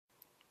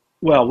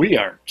Well, we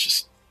are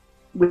just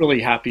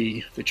really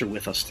happy that you're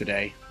with us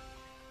today,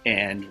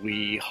 and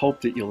we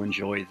hope that you'll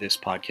enjoy this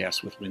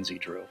podcast with Lindsay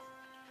Drew.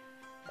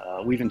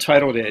 We've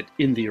entitled it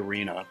In the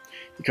Arena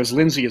because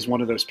Lindsay is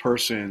one of those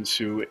persons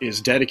who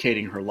is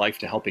dedicating her life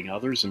to helping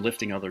others and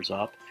lifting others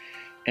up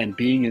and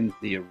being in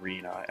the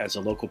arena as a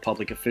local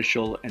public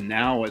official and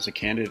now as a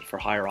candidate for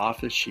higher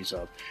office. She's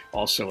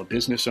also a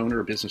business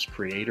owner, a business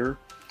creator,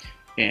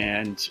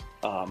 and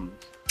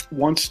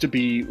wants to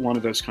be one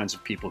of those kinds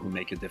of people who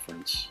make a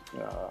difference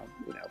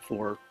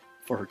for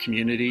her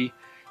community,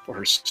 for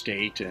her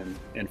state, and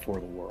for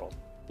the world.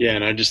 Yeah,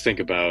 and I just think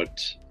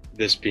about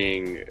this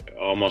being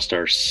almost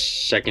our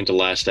second to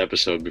last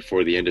episode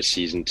before the end of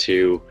season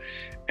 2,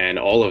 and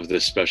all of the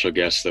special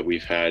guests that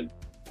we've had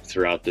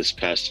throughout this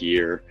past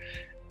year.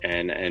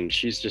 And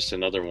she's just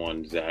another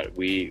one that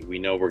we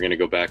know we're going to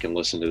go back and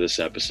listen to this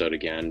episode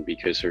again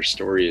because her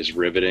story is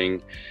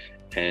riveting.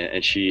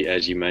 And she,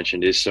 as you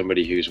mentioned, is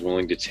somebody who's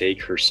willing to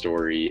take her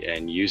story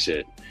and use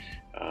it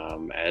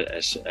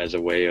as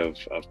a way of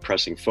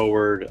pressing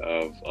forward,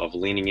 of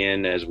leaning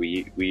in, as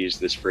we use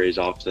this phrase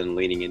often,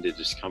 leaning into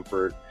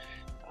discomfort,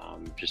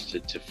 just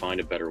to find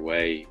a better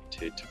way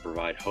to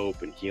provide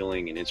hope and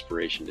healing and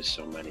inspiration to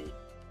so many.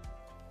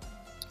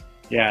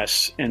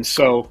 Yes, and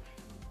so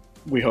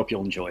we hope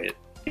you'll enjoy it.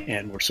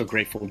 And we're so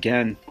grateful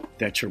again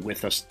that you're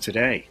with us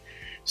today.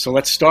 So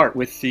let's start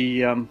with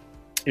the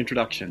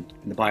introduction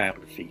and the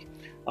biography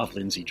of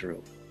Lindsay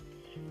Drew.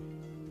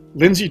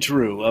 Lindsay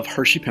Drew of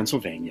Hershey,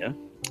 Pennsylvania,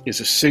 is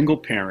a single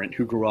parent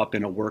who grew up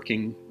in a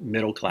working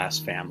middle-class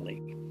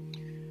family.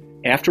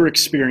 After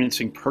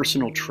experiencing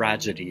personal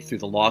tragedy through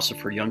the loss of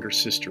her younger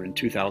sister in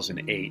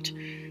 2008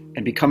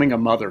 and becoming a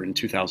mother in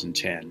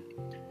 2010,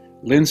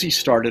 Lindsay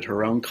started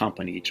her own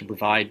company to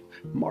provide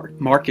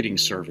marketing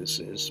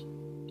services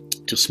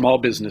to small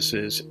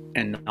businesses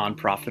and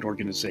nonprofit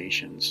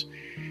organizations,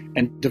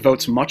 and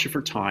devotes much of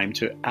her time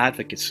to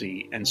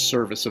advocacy and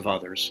service of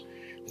others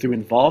through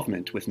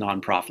involvement with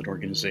nonprofit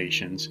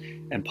organizations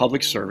and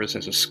public service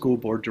as a school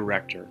board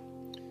director.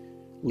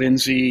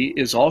 Lindsay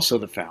is also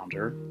the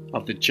founder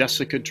of the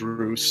Jessica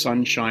Drew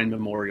Sunshine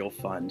Memorial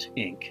Fund,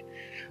 Inc.,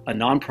 a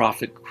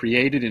nonprofit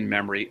created in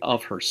memory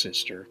of her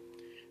sister,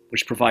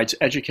 which provides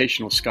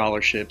educational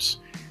scholarships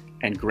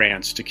and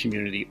grants to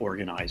community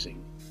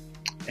organizing.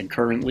 And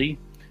currently,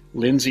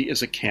 Lindsay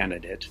is a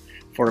candidate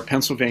for a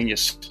Pennsylvania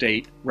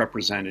State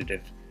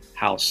Representative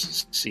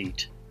House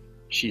seat.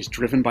 She is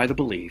driven by the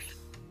belief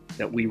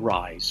that we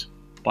rise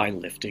by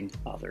lifting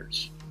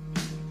others.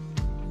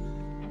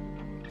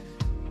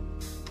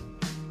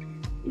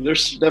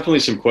 There's definitely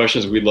some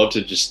questions we'd love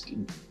to just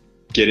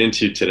get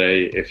into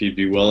today. If you'd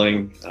be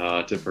willing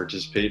to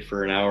participate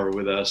for an hour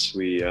with us,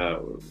 we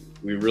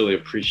really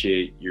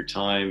appreciate your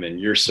time and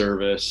your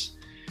service.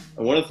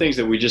 And one of the things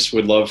that we just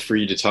would love for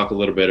you to talk a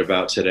little bit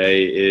about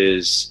today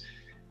is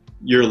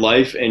your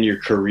life and your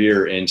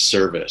career in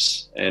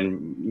service,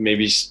 and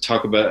maybe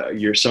talk about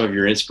some of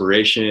your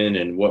inspiration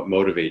and what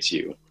motivates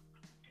you.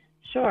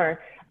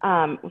 Sure.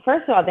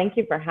 First of all, thank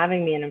you for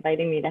having me and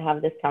inviting me to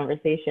have this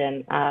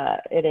conversation.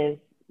 It is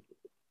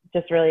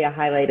just really a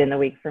highlight in the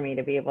week for me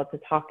to be able to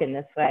talk in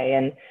this way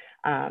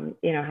and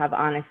have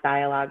honest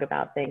dialogue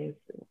about things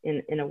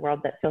in a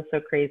world that feels so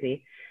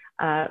crazy.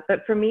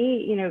 But for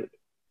me,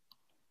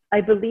 I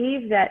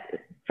believe that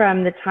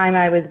from the time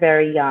I was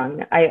very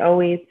young, I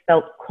always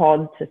felt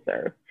called to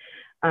serve.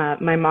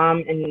 My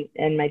mom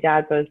and my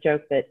dad both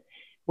joke that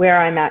where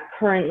I'm at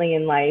currently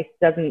in life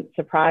doesn't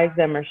surprise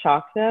them or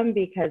shock them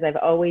because I've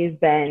always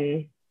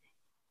been,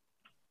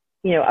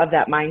 of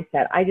that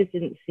mindset. I just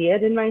didn't see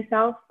it in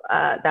myself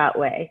that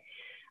way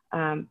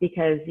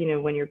because,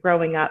 when you're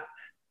growing up,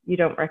 you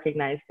don't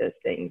recognize those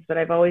things. But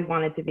I've always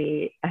wanted to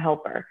be a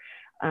helper.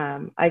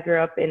 I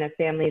grew up in a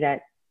family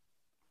that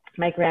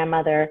my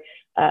grandmother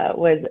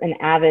was an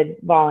avid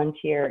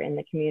volunteer in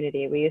the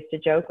community. We used to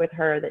joke with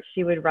her that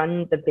she would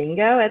run the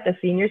bingo at the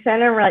senior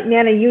center. We're like,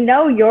 Nana,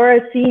 you're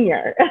a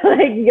senior.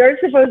 Like, you're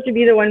supposed to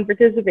be the one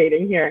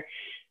participating here.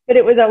 But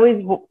it was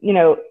always,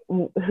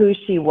 who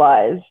she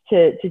was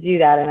to do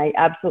that. And I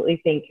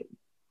absolutely think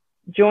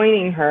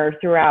joining her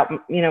throughout,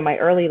 my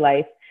early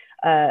life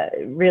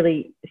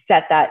really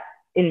set that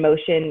in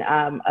motion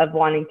of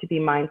wanting to be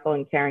mindful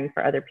and caring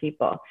for other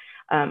people.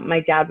 My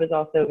dad was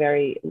also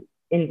very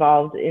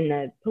involved in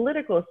the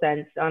political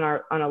sense on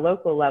a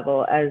local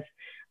level as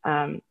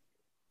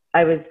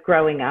I was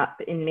growing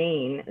up in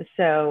Maine.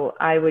 So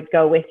I would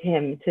go with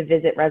him to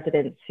visit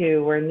residents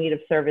who were in need of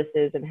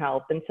services and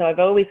help. And so I've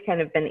always kind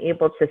of been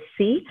able to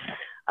see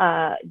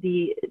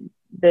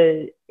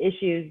the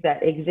issues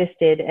that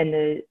existed and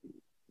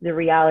the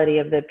reality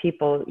of the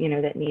people,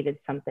 that needed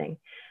something.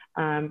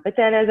 But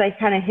then as I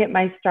kind of hit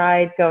my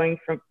stride going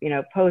from,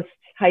 post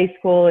high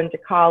school into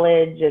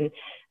college and,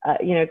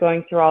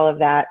 going through all of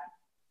that,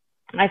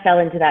 I fell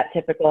into that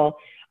typical,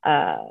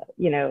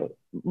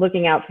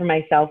 looking out for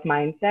myself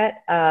mindset.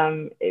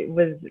 It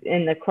was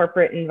in the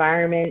corporate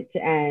environment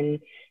and,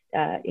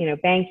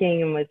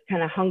 banking, and was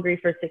kind of hungry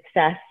for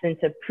success and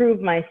to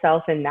prove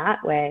myself in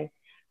that way.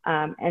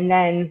 And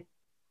then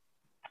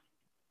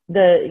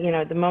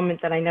the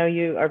moment that I know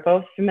you are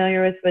both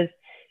familiar with was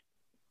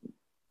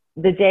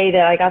the day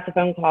that I got the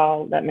phone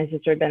call that my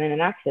sister had been in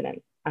an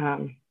accident.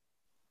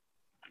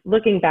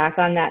 Looking back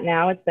on that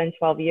now, it's been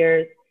 12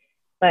 years,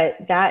 but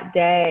that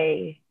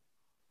day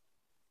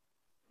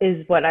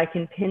is what I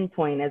can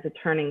pinpoint as a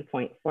turning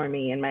point for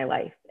me in my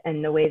life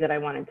and the way that I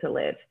wanted to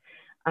live.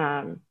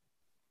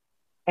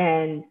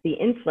 And the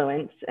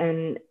influence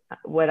and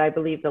what I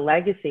believe the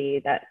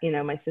legacy that,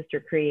 my sister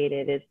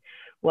created is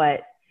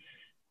what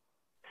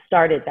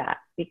started that,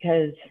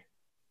 because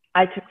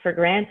I took for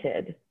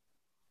granted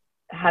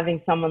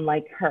having someone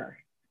like her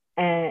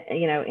and,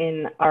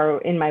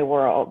 in my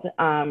world,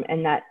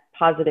 and that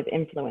positive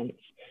influence.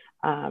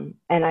 And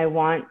I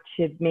want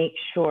to make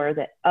sure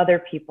that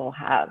other people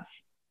have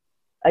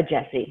a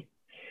Jessie.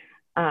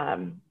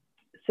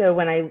 So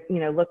when I,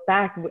 look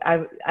back,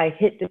 I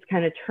hit this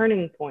kind of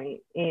turning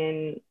point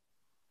in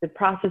the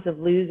process of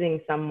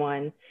losing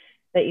someone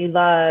that you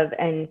love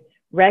and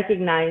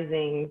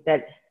recognizing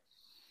that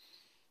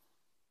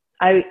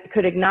I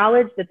could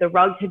acknowledge that the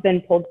rug had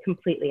been pulled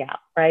completely out,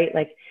 right?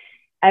 Like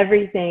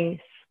everything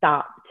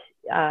stopped,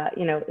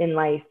 in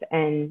life,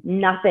 and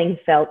nothing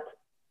felt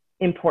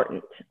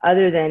important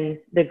other than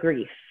the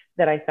grief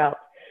that I felt.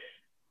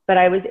 But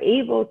I was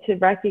able to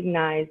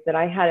recognize that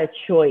I had a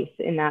choice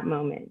in that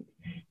moment,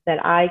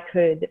 that I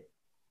could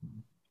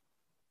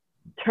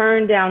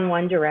turn down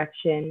one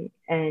direction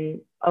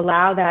and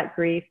allow that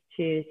grief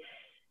to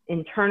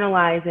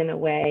internalize in a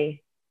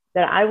way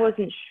that I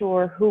wasn't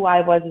sure who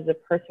I was as a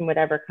person would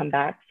ever come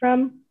back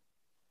from,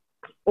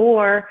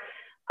 or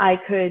I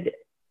could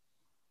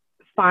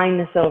find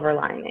the silver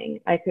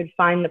lining. I could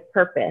find the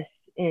purpose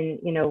in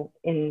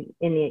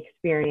the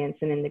experience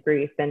and in the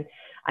grief. And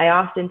I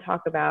often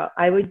talk about,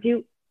 I would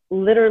do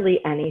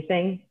literally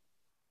anything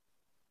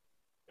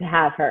to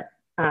have her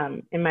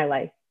in my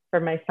life, for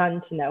my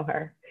son to know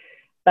her.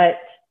 But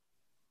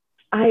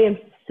I am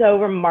so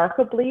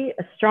remarkably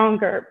a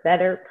stronger,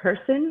 better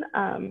person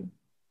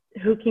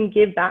who can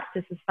give back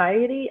to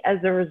society as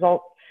a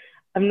result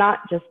of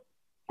not just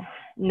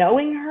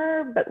knowing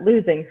her, but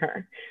losing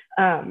her,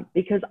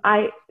 because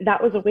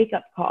that was a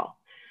wake-up call.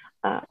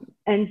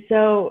 And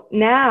so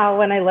now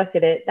when I look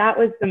at it, that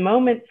was the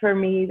moment for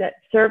me that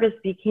service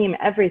became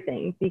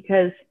everything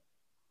because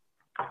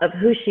of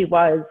who she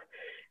was.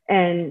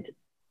 And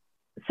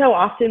so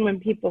often when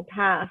people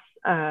pass,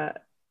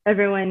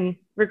 everyone,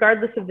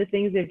 regardless of the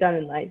things they've done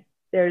in life,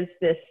 there's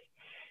this,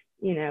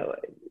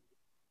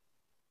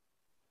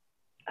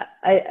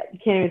 I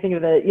can't even think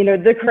of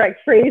the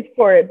correct phrase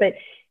for it, but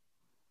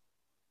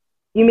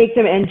you make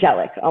them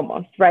angelic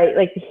almost, right?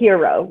 Like the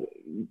hero.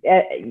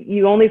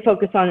 You only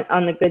focus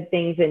on the good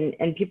things,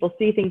 and people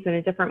see things in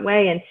a different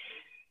way. And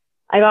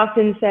I've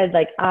often said,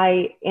 like,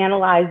 I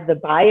analyze the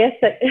bias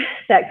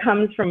that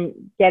comes from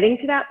getting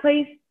to that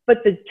place.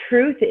 But the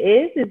truth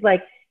is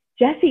like,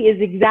 Jessie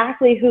is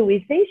exactly who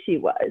we say she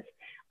was.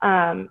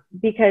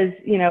 Because,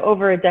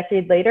 over a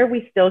decade later,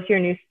 we still hear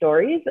new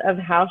stories of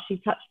how she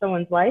touched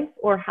someone's life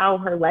or how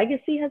her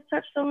legacy has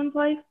touched someone's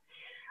life.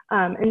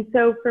 And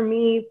so for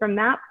me, from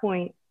that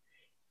point,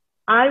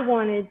 I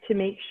wanted to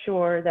make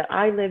sure that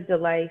I lived a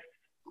life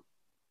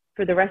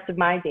for the rest of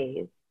my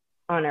days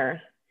on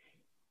earth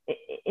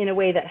in a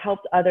way that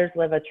helped others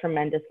live a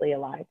tremendously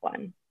alive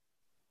one.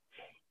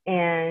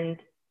 And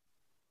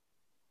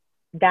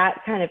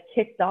that kind of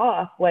kicked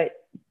off what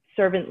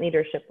servant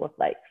leadership looked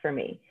like for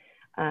me.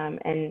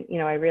 And,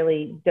 I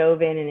really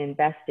dove in and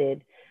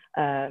invested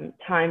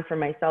time for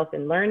myself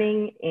in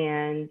learning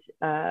and,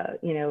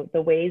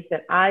 the ways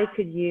that I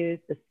could use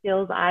the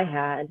skills I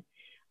had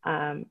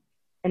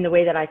and the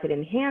way that I could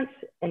enhance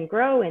and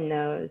grow in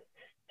those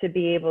to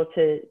be able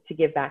to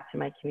give back to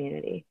my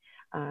community.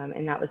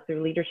 And that was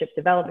through leadership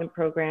development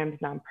programs,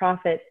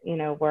 nonprofit,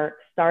 work,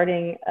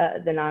 starting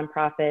the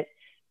nonprofit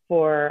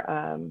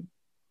for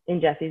in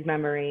Jessie's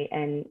memory,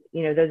 and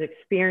those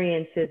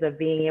experiences of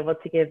being able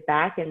to give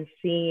back and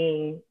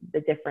seeing the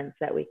difference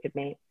that we could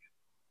make.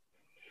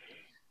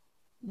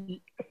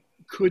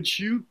 Could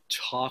you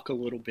talk a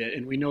little bit,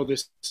 and we know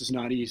this is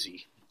not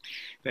easy,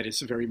 that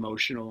it's a very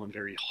emotional and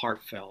very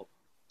heartfelt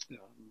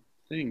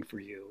thing for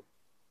you,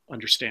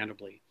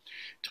 understandably.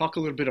 Talk a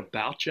little bit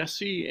about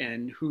Jessie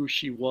and who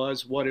she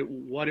was, what it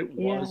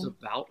was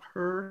about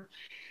her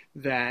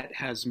that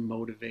has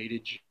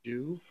motivated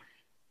you,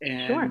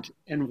 and Sure.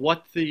 and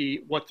what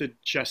the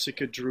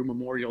Jessica Drew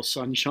Memorial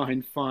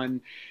Sunshine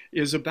Fund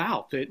is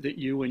about, that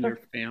you and your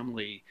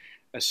family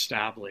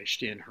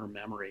established in her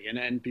memory.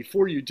 And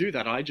before you do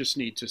that, I just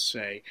need to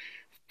say,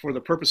 for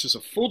the purposes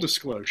of full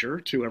disclosure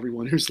to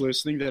everyone who's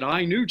listening, that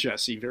I knew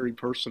Jessie very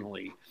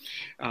personally.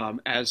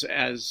 As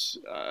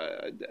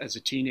a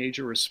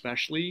teenager,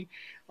 especially,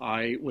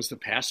 I was the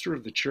pastor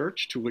of the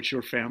church to which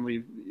your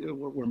family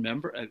were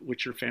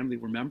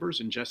members,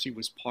 and Jessie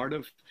was part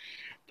of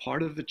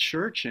the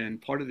church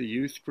and part of the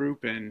youth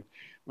group. And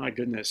my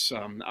goodness,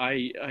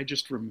 I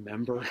just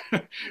remember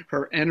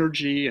her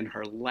energy and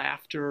her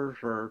laughter,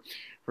 her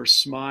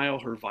smile,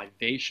 her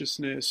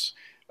vivaciousness.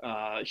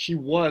 she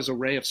was a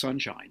ray of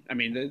sunshine. I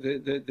mean,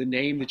 the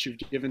name that you've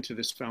given to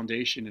this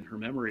foundation in her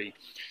memory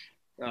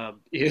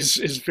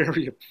is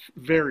very,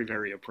 very,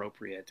 very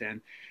appropriate.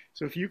 And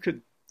so if you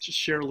could just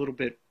share a little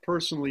bit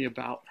personally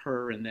about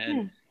her, and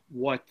then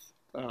what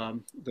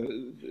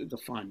the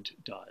fund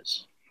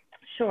does.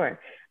 Sure.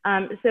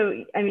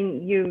 So, I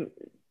mean, you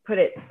put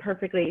it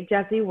perfectly.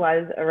 Jessie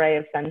was a ray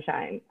of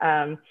sunshine.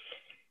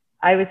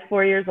 I was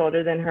 4 years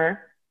older than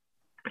her.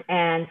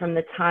 And from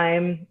the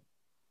time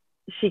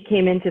she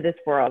came into this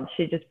world,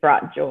 she just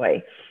brought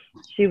joy.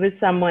 She was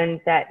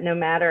someone that no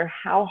matter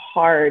how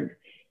hard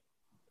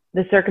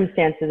the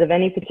circumstances of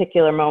any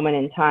particular moment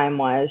in time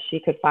was,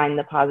 she could find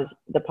the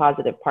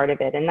positive part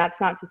of it. And that's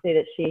not to say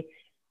that she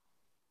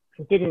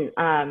didn't,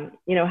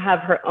 have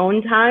her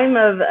own time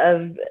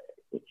of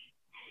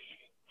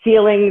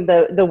feeling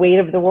the weight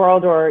of the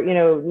world, or,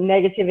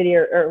 negativity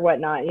or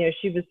whatnot.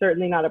 She was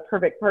certainly not a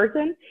perfect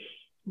person,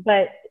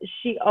 but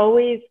she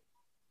always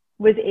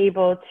was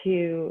able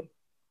to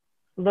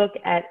look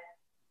at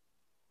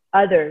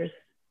others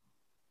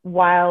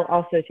while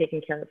also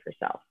taking care of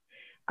herself.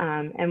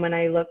 And when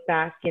I look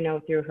back,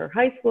 through her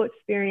high school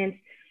experience,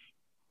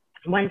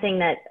 one thing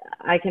that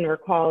I can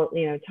recall,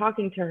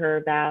 talking to her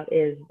about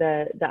is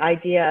the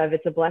idea of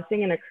it's a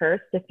blessing and a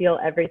curse to feel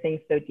everything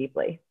so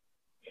deeply.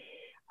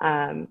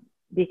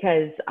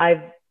 Because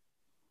I've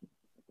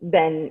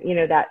been,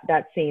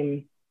 that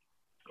same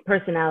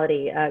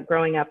personality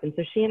growing up. And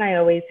so she and I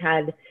always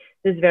had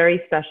this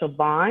very special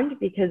bond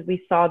because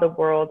we saw the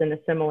world in a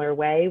similar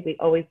way. We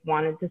always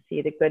wanted to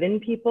see the good in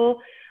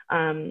people,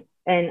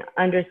 and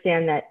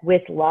understand that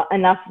with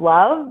enough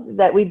love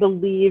that we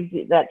believed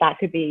that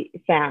could be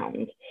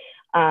found.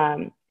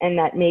 And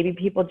that maybe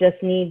people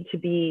just need to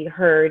be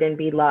heard and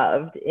be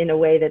loved in a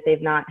way that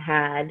they've not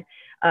had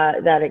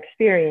that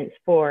experience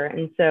for.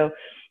 And so,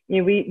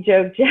 we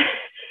joked,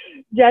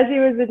 Jessie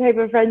was the type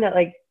of friend that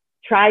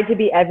tried to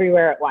be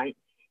everywhere at once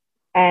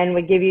and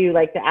would give you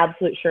the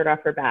absolute shirt off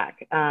her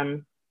back.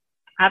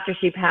 After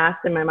she passed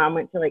and my mom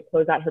went to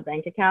close out her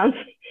bank accounts,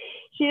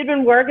 she had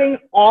been working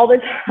all the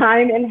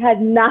time and had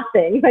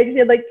nothing. She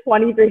had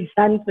 23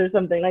 cents or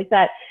something like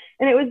that.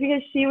 And it was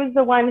because she was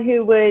the one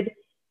who would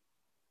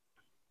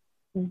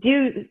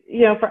do,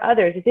 for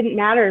others. It didn't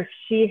matter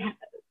if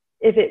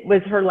it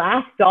was her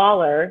last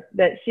dollar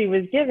that she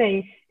was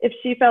giving, if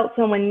she felt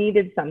someone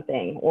needed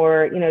something,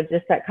 or,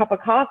 just that cup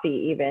of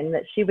coffee even,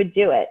 that she would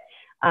do it.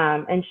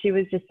 And she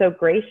was just so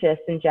gracious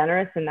and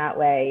generous in that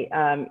way.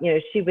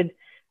 She would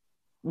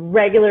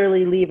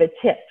regularly leave a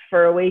tip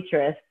for a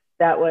waitress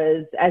that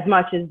was as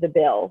much as the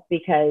bill,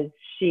 because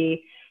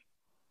she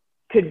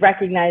could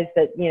recognize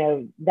that,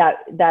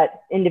 that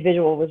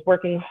individual was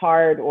working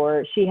hard,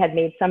 or she had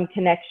made some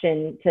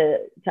connection to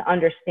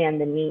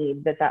understand the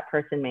need that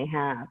person may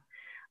have.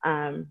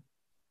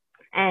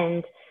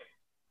 And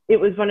it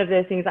was one of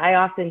those things I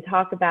often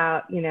talk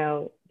about.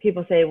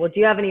 People say, well, do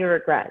you have any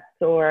regrets?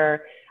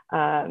 Or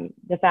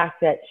the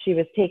fact that she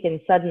was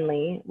taken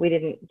suddenly, we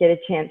didn't get a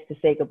chance to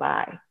say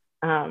goodbye.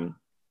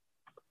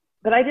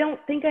 But I don't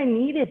think I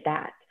needed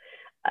that.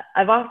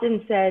 I've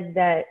often said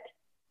that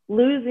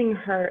losing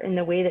her in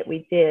the way that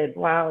we did,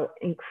 while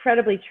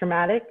incredibly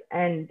traumatic,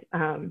 and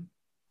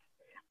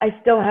I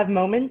still have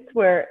moments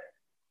where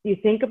you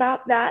think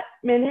about that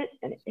minute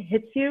and it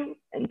hits you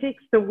and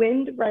takes the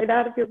wind right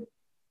out of your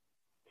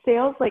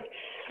sails.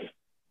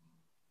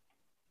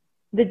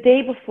 The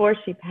day before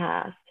she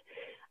passed,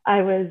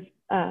 I was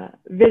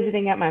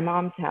visiting at my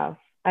mom's house.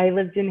 I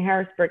lived in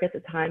Harrisburg at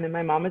the time, and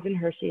my mom was in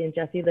Hershey, and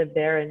Jessie lived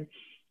there. And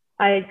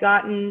I had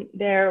gotten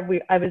there.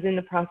 I was in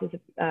the process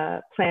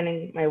of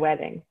planning my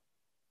wedding,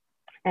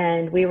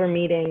 and we were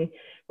meeting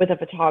with a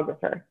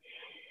photographer,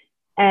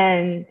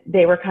 and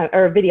they were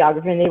or a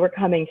videographer, and they were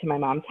coming to my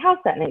mom's house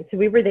that night. So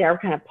we were there,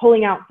 kind of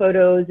pulling out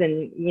photos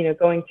and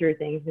going through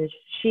things. And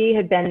she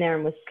had been there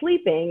and was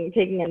sleeping,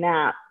 taking a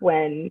nap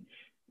when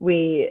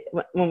we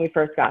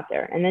first got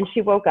there. And then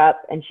she woke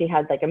up and she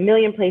had a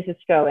million places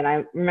to go. And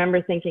I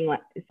remember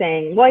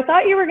saying, well, I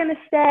thought you were going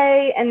to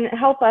stay and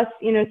help us,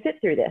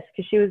 sit through this,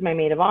 because she was my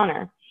maid of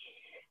honor.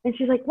 And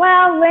she's like,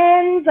 well,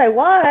 Linz, I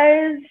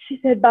was. She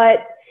said,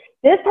 but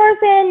this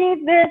person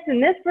needs this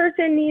and this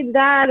person needs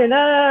that. And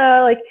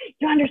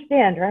you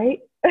understand, right?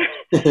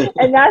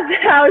 And that's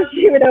how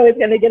she was always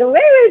going to get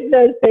away with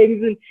those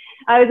things. And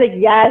I was like,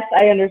 yes,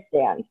 I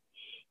understand.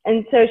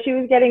 And so she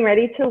was getting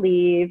ready to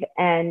leave,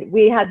 and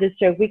we had this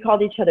joke. We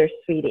called each other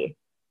sweetie.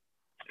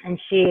 And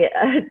she,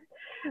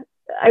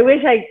 I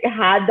wish I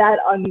had that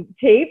on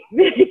tape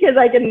because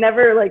I could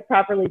never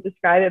properly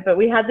describe it, but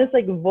we had this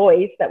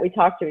voice that we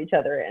talked to each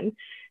other in,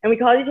 and we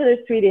called each other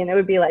sweetie, and it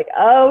would be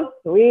oh,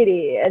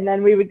 sweetie. And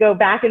then we would go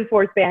back and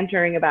forth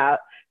bantering about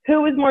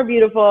who was more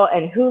beautiful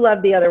and who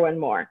loved the other one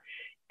more.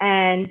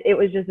 And it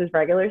was just this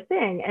regular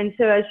thing. And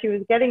so as she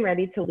was getting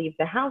ready to leave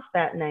the house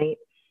that night,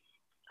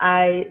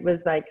 I was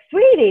like,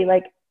 sweetie,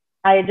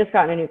 I had just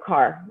gotten a new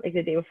car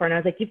the day before. And I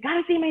was like, you've got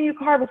to see my new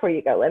car before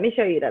you go. Let me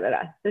show you, da, da,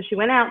 da. So she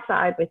went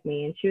outside with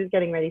me, and she was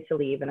getting ready to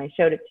leave, and I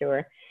showed it to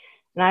her.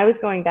 And I was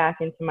going back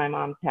into my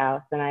mom's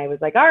house, and I was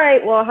like, all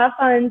right, well, have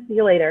fun. See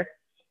you later.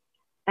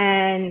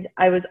 And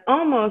I was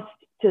almost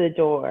to the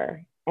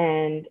door,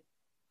 and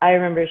I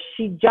remember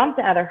she jumped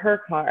out of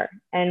her car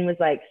and was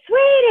like,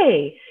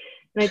 sweetie.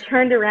 And I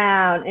turned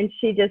around, and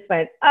she just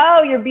went,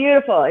 oh, you're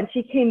beautiful. And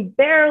she came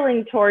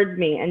barreling towards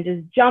me and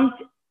just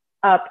jumped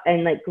up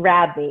and like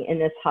grabbed me in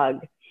this hug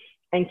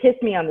and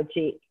kissed me on the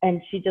cheek.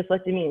 And she just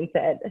looked at me and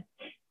said,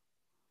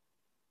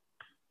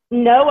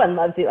 no one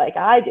loves you like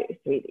I do,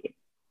 sweetie.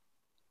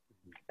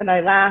 And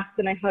I laughed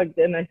and I hugged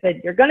her and I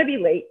said, you're going to be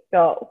late.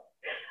 Go.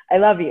 I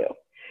love you.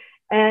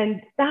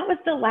 And that was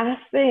the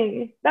last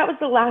thing. That was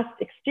the last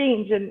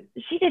exchange. And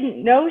she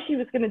didn't know she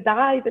was going to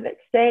die the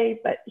next day,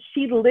 but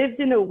she lived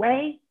in a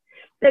way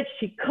that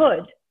she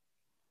could,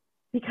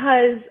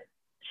 because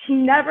she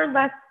never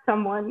left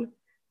someone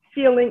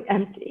feeling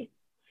empty.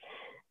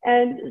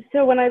 And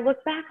so when I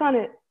look back on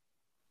it,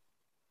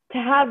 to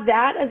have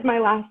that as my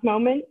last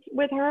moment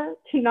with her,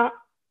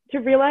 to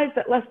realize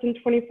that less than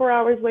 24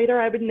 hours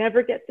later, I would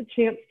never get the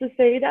chance to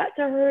say that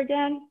to her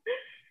again,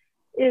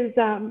 is,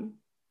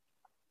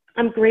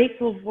 I'm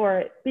grateful for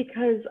it,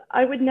 because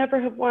I would never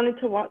have wanted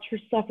to watch her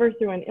suffer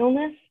through an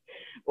illness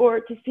or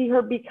to see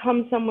her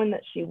become someone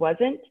that she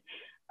wasn't.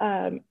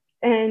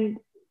 And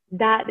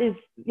that is,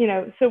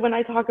 so when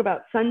I talk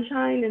about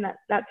sunshine and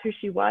that's who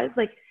she was,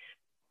 like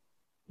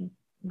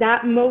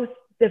that most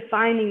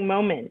defining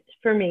moment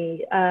for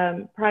me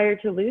prior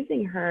to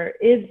losing her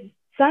is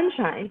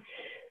sunshine.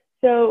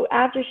 So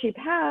after she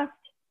passed,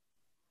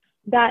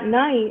 that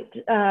night,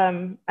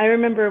 I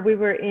remember we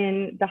were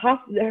in the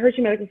hospital. The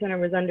Hershey Medical Center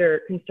was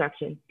under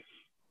construction.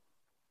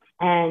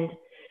 And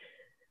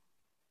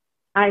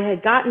I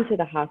had gotten to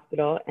the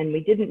hospital, and I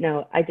didn't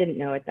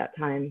know at that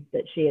time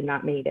that she had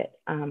not made it.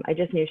 I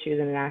just knew she was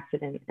in an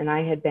accident, and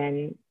I had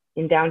been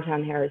in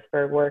downtown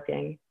Harrisburg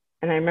working.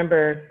 And I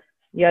remember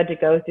you had to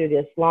go through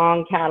this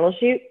long cattle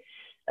chute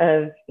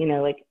of,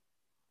 like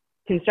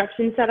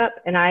construction setup.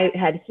 And I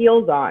had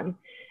heels on,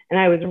 and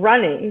I was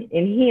running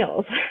in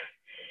heels.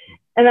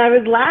 And I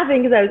was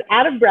laughing because I was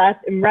out of breath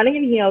and running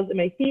in heels, and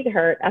my feet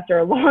hurt after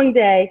a long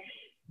day.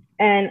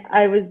 And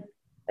I was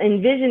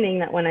envisioning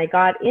that when I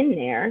got in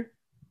there,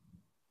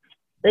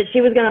 that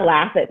she was going to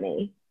laugh at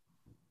me,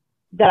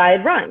 that I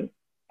had run,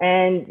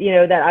 and,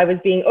 that I was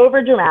being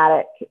over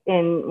dramatic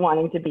in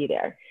wanting to be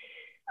there.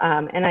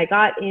 And I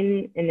got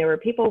in, and there were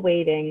people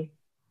waiting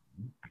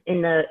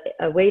in the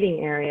waiting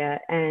area.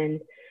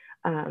 And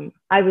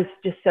I was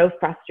just so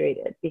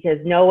frustrated because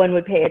no one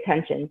would pay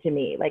attention to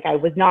me. Like, I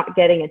was not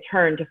getting a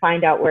turn to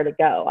find out where to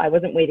go. I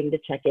wasn't waiting to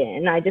check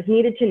in. I just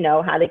needed to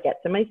know how to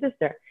get to my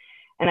sister.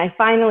 And I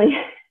finally,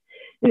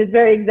 in this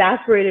very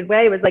exasperated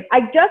way, was like,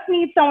 I just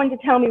need someone to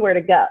tell me where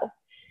to go.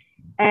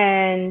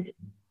 And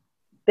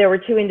there were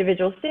two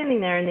individuals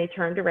standing there, and they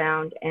turned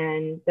around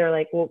and they're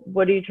like, well,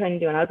 what are you trying to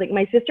do? And I was like,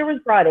 my sister was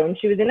brought in.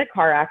 She was in a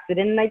car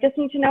accident, and I just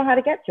need to know how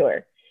to get to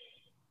her.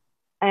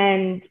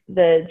 And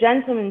the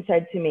gentleman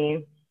said to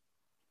me,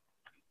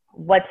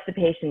 what's the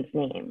patient's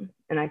name?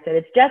 And I said,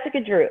 it's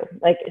Jessica Drew.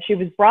 Like, she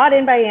was brought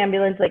in by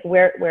ambulance. Like,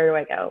 where do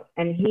I go?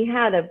 And he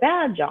had a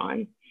badge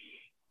on,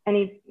 and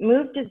he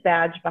moved his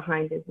badge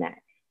behind his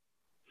neck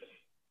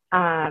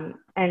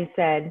and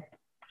said,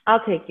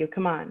 I'll take you,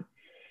 come on.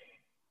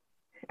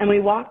 And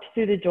we walked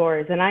through the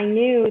doors, and I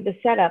knew the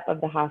setup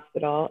of the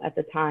hospital at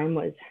the time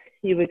was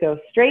you would go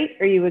straight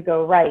or you would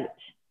go right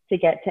to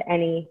get to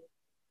any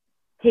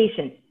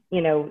patient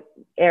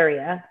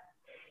area.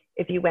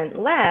 If you went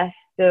left,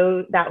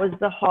 so that was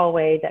the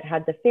hallway that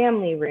had the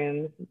family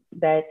rooms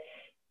that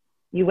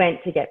you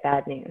went to get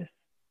bad news.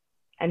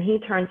 And he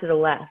turned to the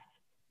left,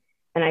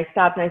 and I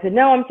stopped and I said,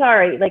 no, I'm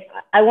sorry. Like,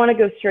 I want to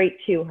go straight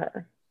to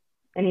her.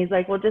 And he's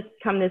like, well, just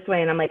come this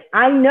way. And I'm like,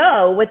 I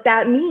know what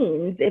that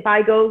means if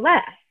I go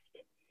left.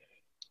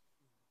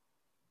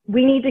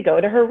 We need to go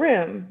to her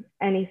room.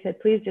 And he said,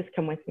 please just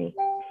come with me.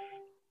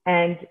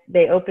 And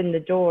they opened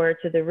the door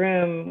to the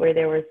room where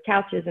there was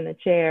couches and a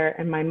chair,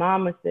 and my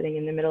mom was sitting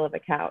in the middle of a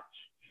couch,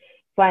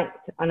 flanked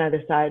on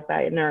either side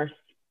by a nurse.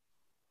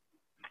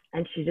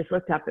 And she just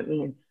looked up at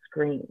me and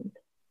screamed.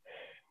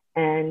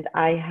 And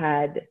I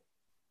had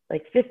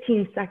like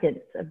 15 seconds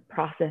of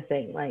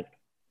processing. Like,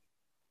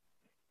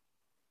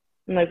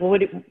 I'm like, well,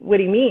 what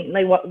do you mean?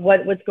 Like,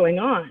 what's going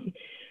on?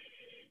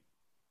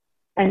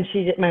 And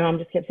my mom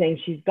just kept saying,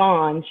 she's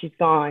gone, she's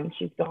gone,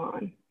 she's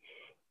gone.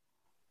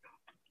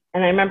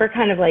 And I remember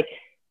kind of like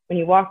when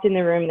you walked in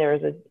the room, there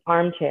was an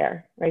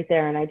armchair right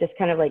there. And I just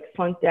kind of like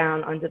slunk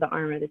down onto the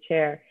arm of the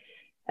chair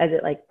as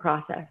it like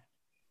processed.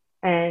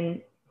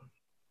 And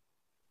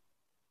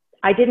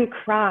I didn't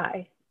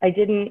cry. I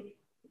didn't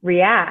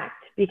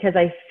react because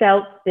I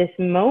felt this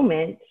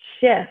moment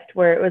shift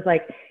where it was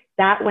like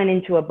that went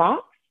into a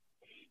box,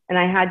 and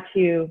I had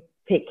to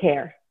take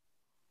care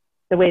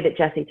the way that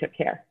Jessie took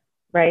care,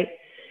 right?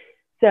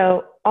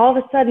 So all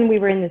of a sudden we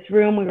were in this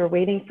room, we were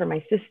waiting for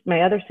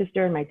my other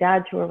sister and my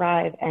dad to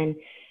arrive, and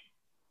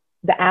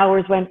the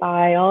hours went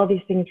by, all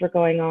these things were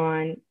going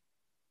on.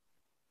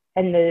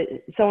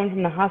 someone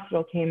from the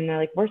hospital came and they're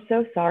like, we're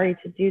so sorry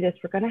to do this.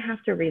 We're going to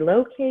have to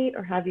relocate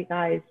or have you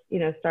guys,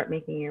 start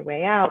making your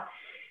way out.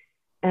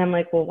 And I'm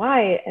like, well,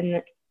 why?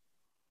 And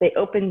they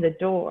opened the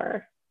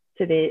door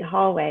to the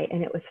hallway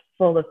and it was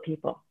full of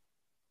people,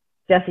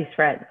 Jesse's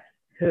friends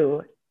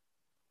who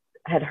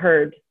had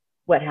heard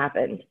what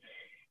happened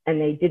and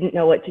they didn't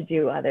know what to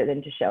do other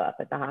than to show up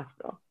at the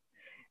hospital.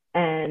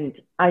 And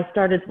I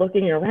started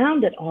looking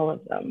around at all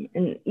of them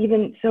and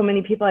even so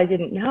many people I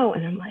didn't know.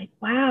 And I'm like,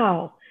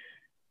 wow,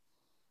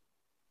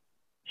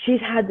 she's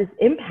had this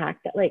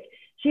impact that like,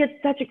 she had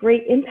such a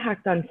great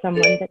impact on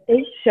someone that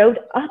they showed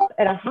up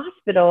at a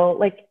hospital,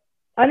 like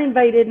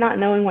uninvited, not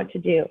knowing what to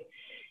do.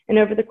 And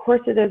over the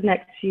course of those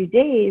next few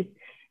days,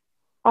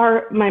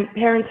 my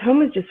parents' home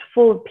was just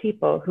full of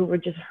people who were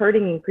just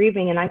hurting and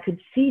grieving. And I could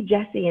see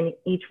Jesse in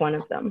each one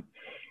of them.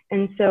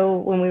 And so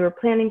when we were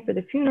planning for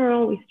the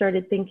funeral, we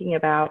started thinking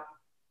about,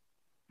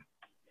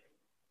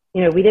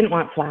 we didn't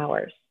want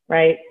flowers,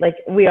 right? Like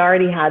we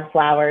already had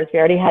flowers, we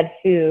already had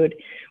food.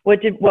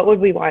 What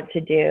would we want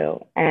to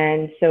do?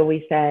 And so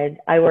we said,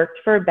 I worked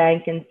for a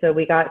bank. And so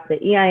we got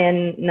the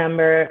EIN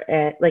number,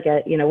 and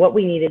what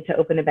we needed to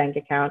open a bank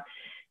account.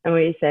 And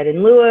we said,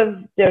 in lieu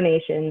of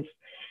donations,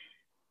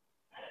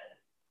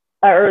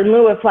 or in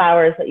lieu of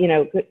flowers,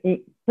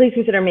 please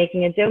consider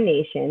making a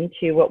donation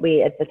to what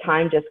we at the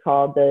time just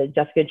called the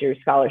Jessica Drew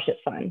Scholarship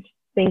Fund,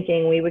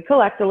 thinking we would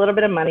collect a little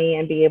bit of money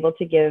and be able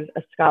to give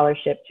a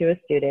scholarship to a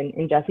student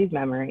in Jesse's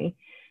memory.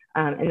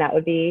 And that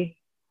would be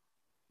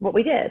what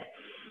we did.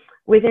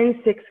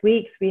 Within 6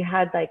 weeks, we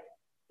had like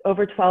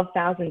over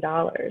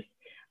 $12,000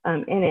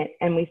 in it.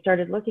 And we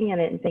started looking at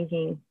it and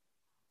thinking,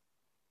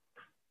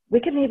 we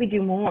could maybe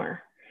do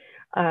more.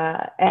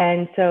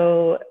 And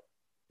so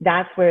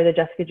that's where the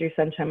Jessica Drew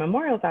Sunshine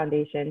Memorial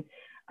Foundation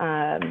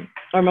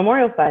or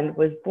Memorial Fund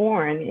was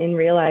born, in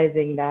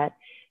realizing that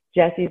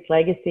Jesse's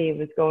legacy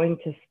was going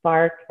to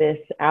spark this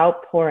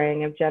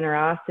outpouring of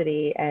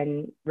generosity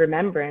and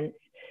remembrance,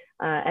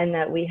 and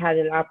that we had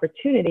an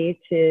opportunity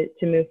to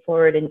move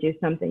forward and do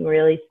something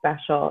really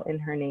special in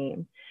her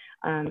name.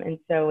 And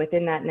so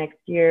within that next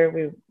year,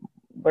 we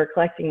were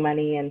collecting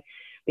money, and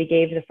we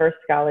gave the first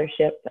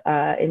scholarship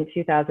in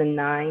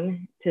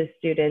 2009 to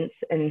students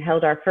and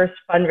held our first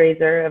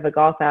fundraiser of a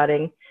golf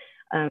outing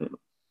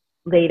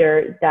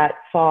later that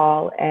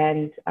fall,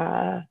 and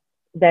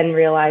then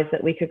realized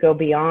that we could go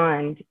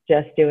beyond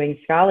just doing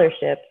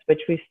scholarships,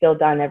 which we've still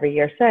done every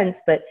year since,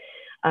 but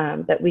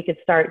that we could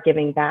start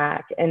giving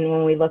back. And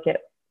when we look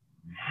at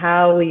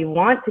how we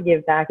want to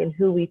give back and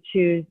who we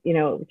choose,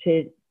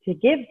 to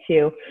give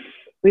to,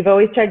 we've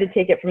always tried to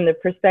take it from the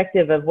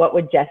perspective of what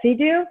would Jessie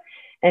do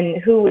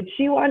and who would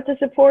she want to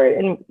support?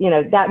 And,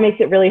 that makes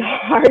it really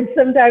hard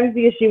sometimes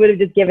because she would have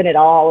just given it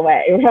all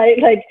away, right?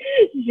 Like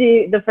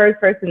the first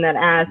person that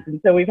asked. And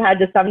so we've had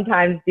to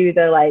sometimes do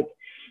the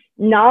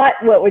not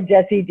what would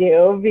Jessie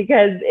do,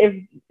 because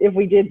if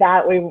we did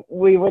that,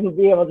 we wouldn't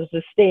be able to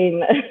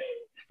sustain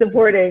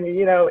supporting,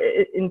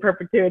 in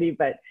perpetuity.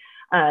 But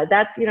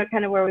that's,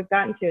 kind of where we've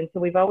gotten to. And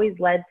so we've always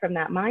led from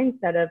that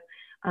mindset of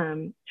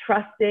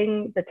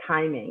trusting the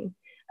timing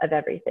of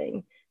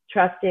everything,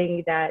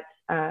 trusting that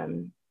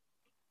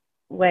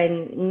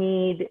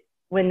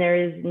when there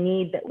is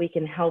need that we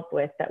can help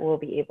with, that we'll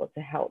be able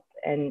to help.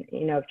 And,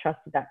 I've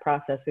trusted that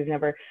process. We've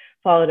never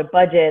followed a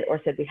budget or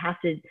said we have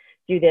to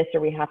do this or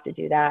we have to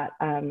do that.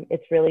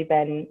 It's really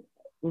been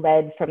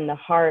led from the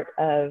heart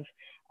of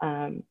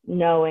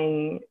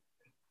knowing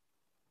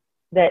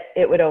that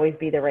it would always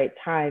be the right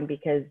time,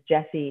 because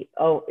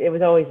it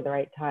was always the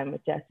right time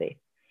with Jessie.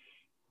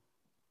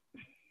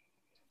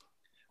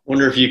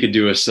 Wonder if you could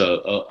do us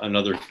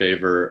another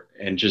favor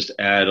and just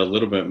add a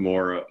little bit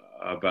more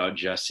about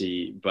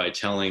Jessie by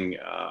telling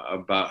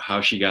about how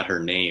she got her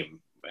name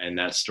and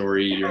that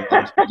story.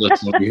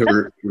 We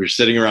were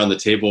sitting around the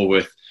table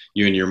with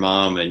you and your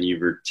mom, and you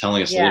were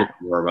telling us a little bit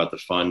more about the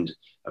fund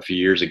a few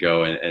years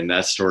ago, and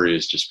that story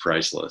is just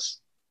priceless.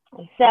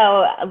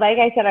 So, like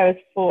I said, I was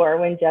 4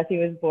 when Jessie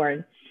was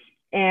born,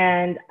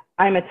 and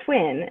I'm a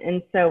twin,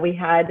 and so we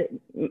had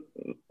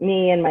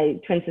me and my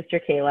twin sister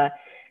Kayla,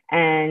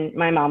 and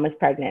my mom was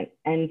pregnant.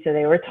 And so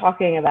they were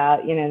talking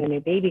about, the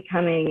new baby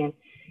coming,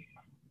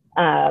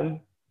 and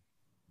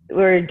we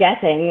were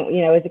guessing,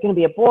 is it going to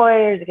be a boy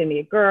or is it going to be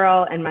a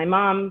girl? And my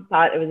mom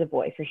thought it was a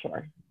boy for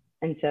sure.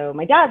 And so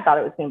my dad thought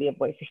it was going to be a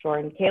boy for sure.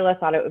 And Kayla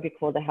thought it would be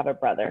cool to have a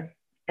brother.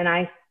 And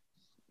I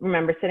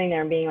remember sitting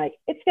there and being like,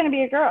 it's going to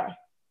be a girl.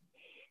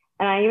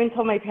 And I even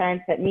told my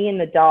parents that me and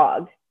the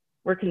dog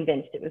were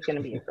convinced it was going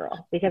to be a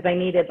girl, because I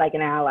needed like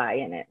an ally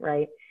in it,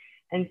 right?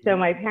 And so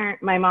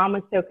my mom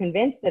was so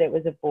convinced that it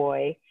was a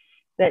boy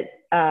that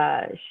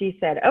she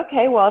said,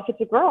 okay, well, if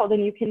it's a girl,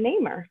 then you can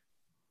name her.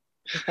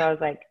 And so I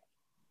was like,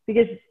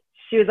 because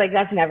she was like,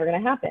 that's never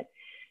going to happen.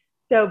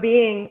 So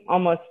being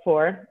almost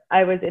 4,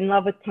 I was in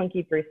love with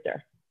Punky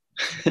Brewster,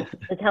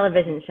 the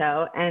television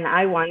show. And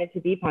I wanted to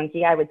be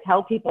Punky. I would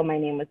tell people my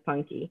name was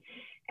Punky.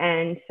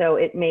 And so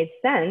it made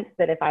sense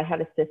that if I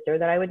had a sister,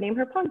 that I would name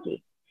her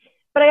Punky.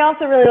 But I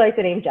also really like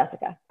the name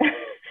Jessica.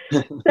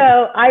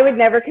 So I would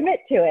never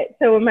commit to it.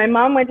 So when my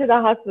mom went to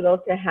the hospital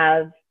to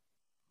have,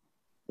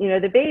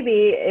 the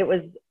baby,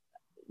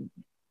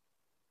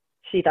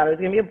 she thought it was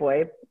going to be a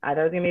boy. I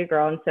thought it was going to be a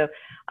girl. And so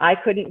I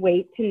couldn't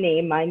wait to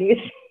name my new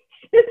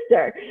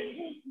sister.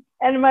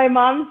 And my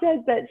mom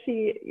said that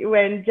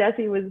when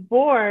Jessie was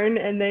born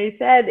and they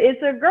said,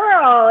 it's a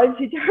girl. And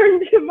she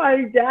turned to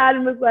my dad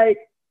and was like,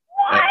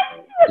 what?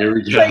 Here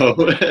we go.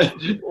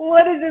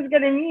 What is this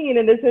going to mean?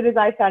 And as soon as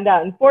I found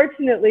out,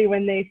 unfortunately,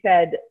 when they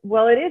said,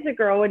 well, it is a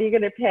girl, what are you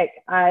going to pick?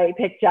 I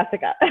picked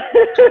Jessica.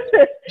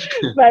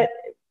 But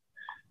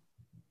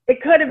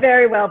it could have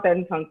very well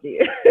been Funky.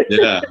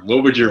 Yeah.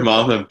 What would your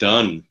mom have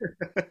done?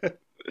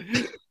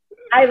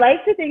 I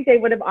like to think they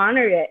would have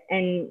honored it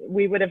and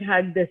we would have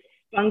had this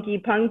funky,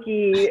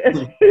 punky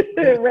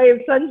ray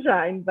of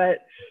sunshine.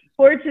 But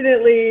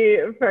fortunately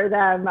for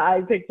them,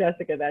 I picked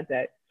Jessica that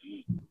day.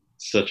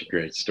 Such a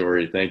great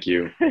story. Thank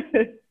you.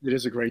 It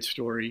is a great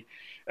story.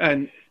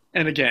 And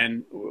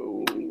again,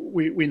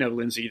 we know,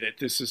 Lindsay, that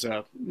this is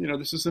an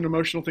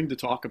emotional thing to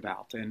talk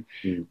about, and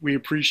we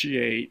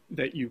appreciate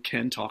that you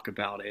can talk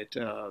about it,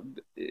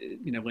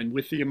 and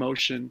with the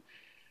emotion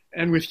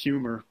and with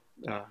humor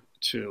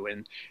too,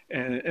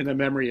 and the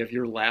memory of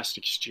your last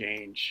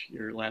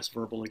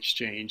verbal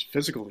exchange,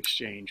 physical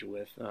exchange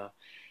with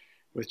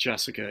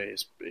Jessica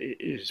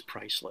is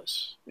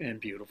priceless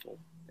and beautiful.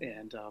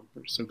 And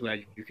we're so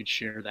glad you could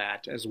share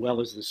that, as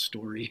well as the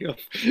story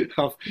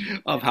of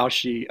how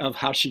she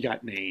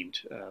got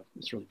named.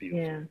 It's really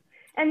beautiful. Yeah,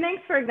 and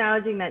thanks for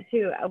acknowledging that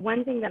too.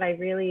 One thing that I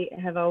really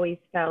have always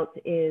felt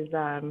is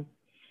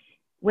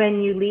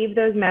when you leave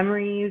those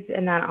memories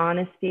and that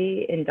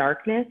honesty in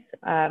darkness,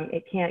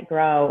 it can't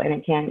grow and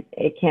it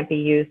can't be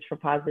used for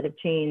positive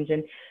change.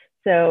 And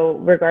so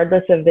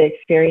regardless of the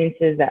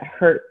experiences that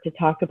hurt to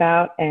talk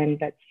about and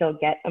that still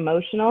get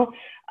emotional,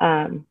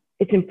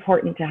 it's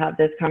important to have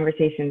those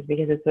conversations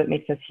because it's what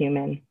makes us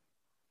human.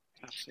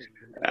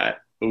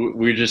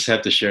 We just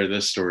have to share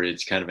this story.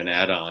 It's kind of an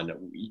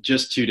add-on.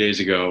 Just 2 days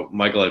ago,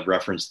 Michael had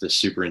referenced the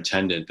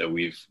superintendent that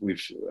we've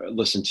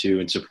listened to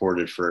and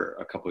supported for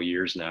a couple of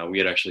years now. We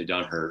had actually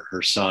done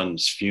her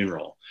son's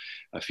funeral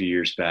a few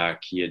years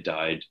back. He had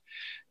died,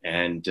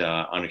 and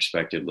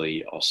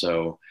unexpectedly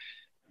also.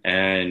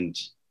 And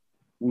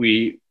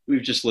we've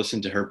just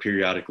listened to her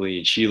periodically,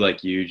 and she,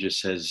 like you,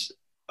 just has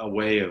a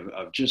way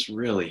of just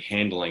really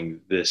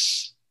handling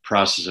this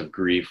process of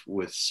grief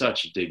with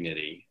such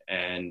dignity,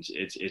 and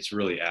it's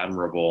really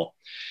admirable.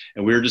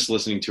 And we were just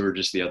listening to her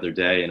just the other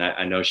day, and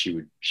I know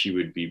she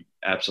would be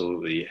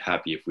absolutely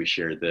happy if we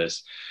shared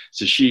this.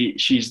 So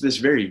she's this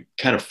very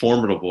kind of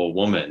formidable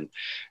woman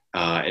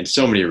in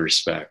so many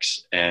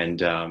respects,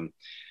 and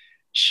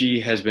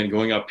she has been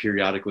going up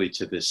periodically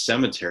to this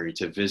cemetery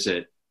to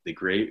visit the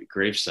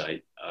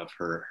gravesite of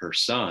her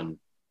son.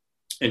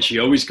 And she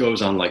always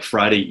goes on like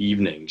Friday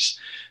evenings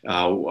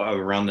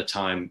around the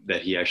time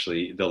that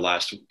the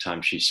last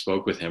time she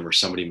spoke with him or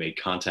somebody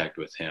made contact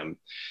with him.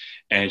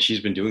 And she's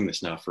been doing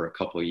this now for a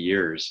couple of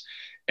years.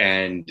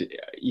 And,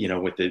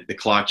 with the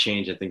clock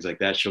change and things like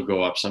that, she'll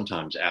go up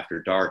sometimes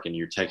after dark, and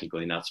you're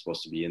technically not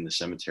supposed to be in the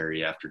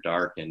cemetery after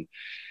dark. And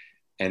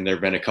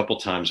there've been a couple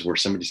times where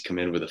somebody's come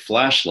in with a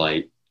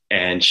flashlight,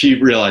 and she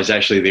realized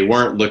actually they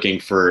weren't looking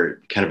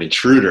for kind of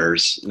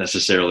intruders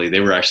necessarily. They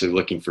were actually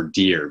looking for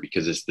deer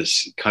because it's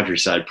this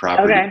countryside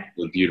property. Okay.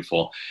 Really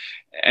beautiful.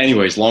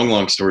 Anyways,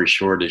 long story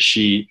short is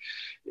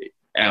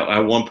at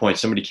one point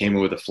somebody came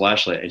in with a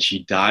flashlight and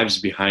she dives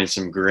behind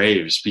some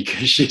graves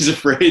because she's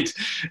afraid,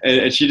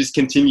 and she just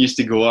continues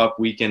to go up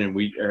week in and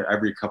week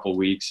every couple of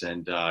weeks,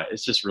 and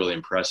it's just really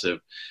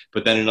impressive.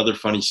 But then another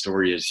funny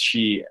story is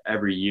she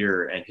every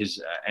year, and his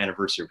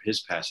anniversary of his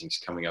passing is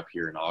coming up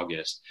here in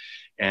August,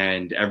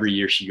 and every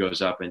year she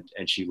goes up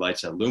and she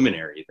lights a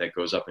luminary that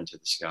goes up into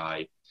the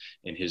sky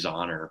in his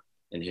honor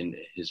and in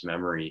his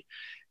memory.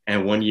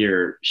 And one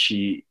year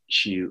she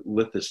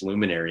lit this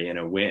luminary and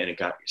it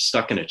got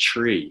stuck in a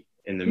tree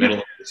in the middle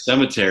of the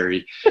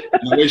cemetery.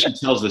 And the way she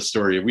tells this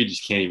story, we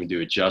just can't even do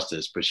it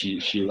justice, but she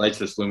lights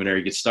this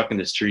luminary, gets stuck in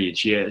this tree, and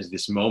she has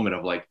this moment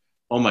of like,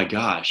 oh my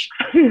gosh,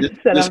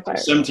 this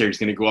cemetery is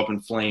going to go up in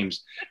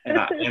flames. And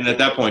at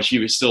that point, she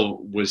was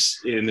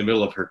in the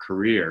middle of her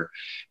career,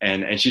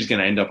 and she's going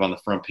to end up on the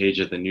front page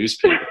of the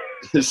newspaper.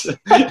 This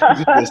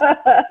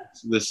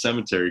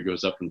cemetery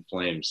goes up in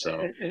flames.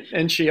 So,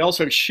 and she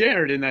also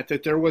shared in that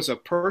there was a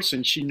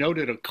person, she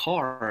noted a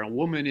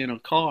woman in a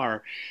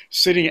car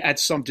sitting at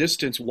some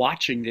distance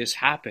watching this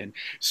happen.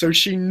 So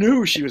she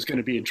knew she was going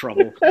to be in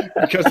trouble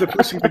because the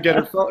person could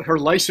get her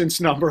license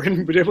number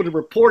and be able to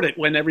report it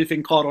when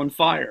everything caught on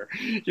fire.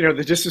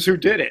 This is who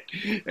did it.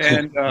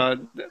 And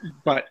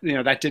but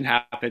that didn't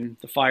happen.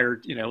 The fire,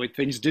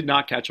 things did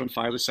not catch on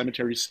fire. The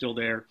cemetery is still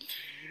there.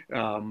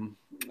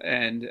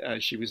 And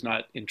she was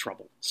not in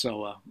trouble.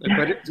 So,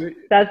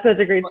 that's such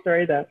a great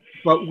story, though.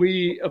 But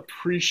we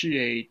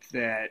appreciate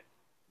that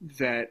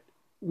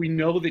we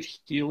know that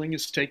healing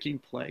is taking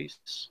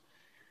place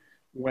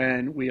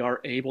when we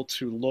are able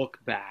to look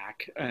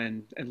back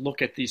and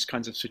look at these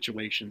kinds of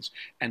situations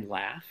and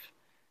laugh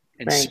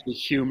and see the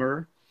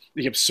humor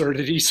the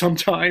absurdity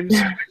sometimes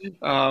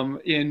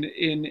in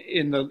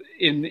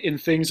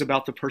things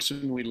about the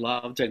person we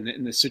loved and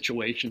in the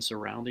situation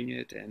surrounding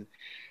it,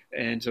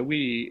 and so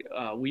we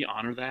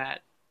honor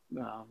that,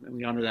 and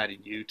we honor that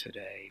in you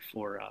today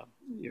for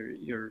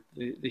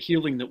the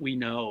healing that we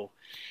know,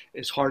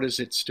 as hard as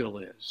it still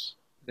is,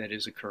 that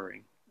is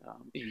occurring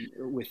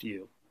with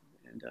you,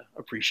 and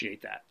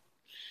appreciate that.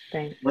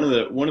 Thanks.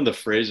 One of the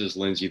phrases,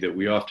 Lindsay, that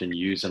we often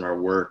use in our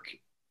work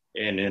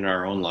and in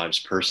our own lives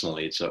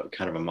personally, it's a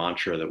kind of a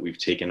mantra that we've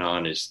taken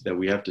on, is that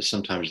we have to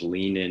sometimes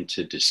lean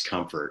into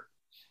discomfort.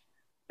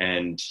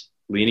 And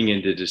leaning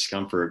into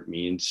discomfort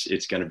means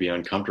it's going to be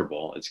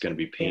uncomfortable. It's going to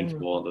be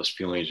painful. Those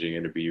feelings are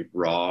going to be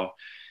raw.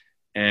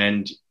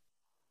 And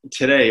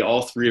today,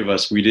 all three of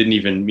us, we didn't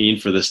even mean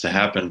for this to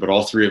happen, but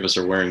all three of us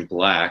are wearing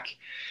black.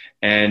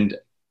 And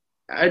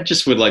I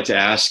just would like to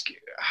ask,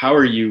 how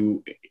are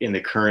you in the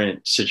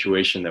current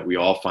situation that we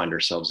all find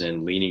ourselves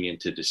in, leaning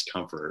into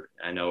discomfort?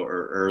 I know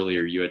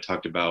earlier you had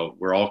talked about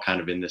we're all kind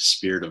of in this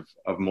spirit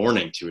of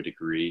mourning to a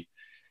degree.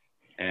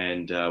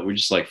 And we'd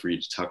just like for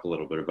you to talk a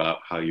little bit about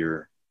how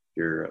you're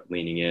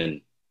leaning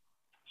in.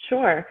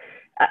 Sure.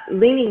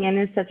 Leaning in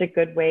is such a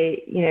good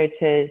way,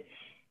 to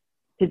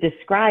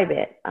describe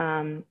it.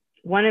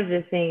 One of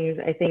the things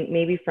I think,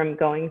 maybe from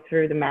going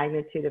through the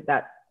magnitude of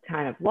that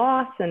kind of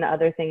loss and the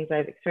other things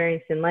I've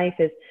experienced in life,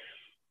 is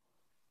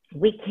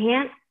we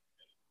can't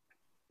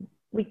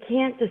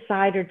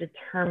decide or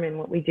determine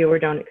what we do or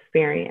don't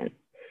experience.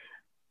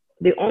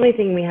 The only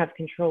thing we have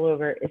control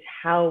over is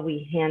how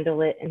we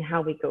handle it and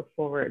how we go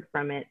forward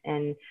from it.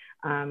 And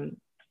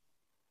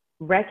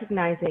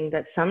recognizing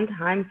that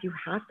sometimes you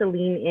have to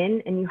lean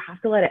in and you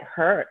have to let it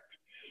hurt.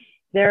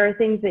 There are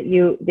things that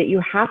you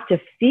have to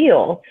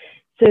feel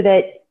so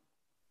that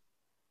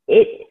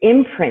it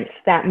imprints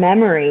that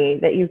memory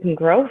that you can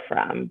grow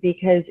from.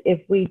 Because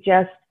if we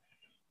just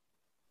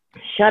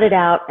shut it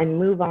out and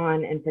move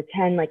on and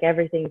pretend like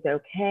everything's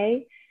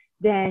okay,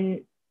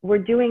 then we're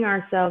doing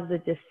ourselves a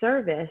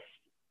disservice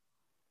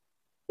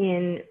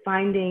in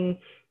finding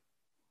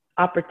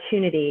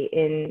opportunity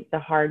in the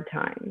hard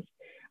times.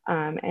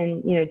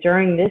 And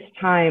during this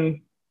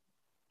time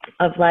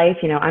of life,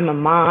 I'm a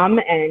mom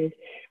and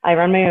I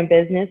run my own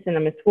business, and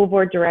I'm a school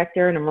board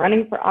director, and I'm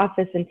running for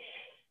office. And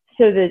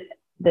so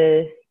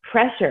the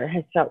pressure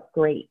has felt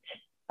great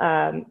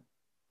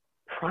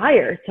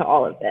prior to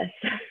all of this,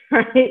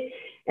 right?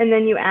 And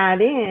then you add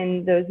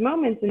in those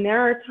moments, and there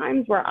are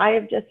times where I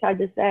have just had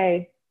to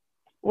say,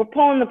 we're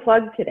pulling the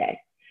plug today,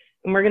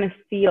 and we're going to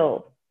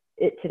feel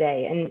it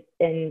today.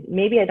 And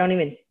maybe I don't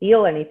even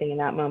feel anything in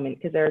that moment,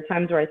 because there are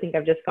times where I think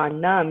I've just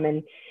gone numb.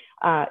 And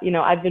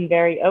I've been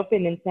very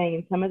open in saying,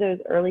 in some of those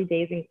early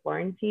days in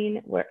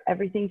quarantine where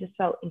everything just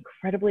felt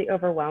incredibly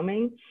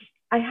overwhelming,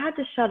 I had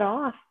to shut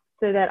off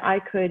so that I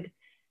could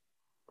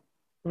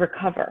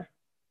recover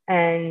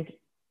and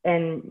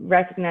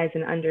recognize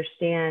and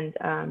understand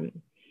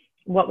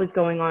what was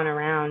going on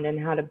around and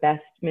how to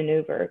best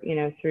maneuver,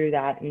 through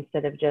that,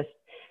 instead of just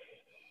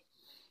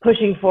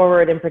pushing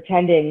forward and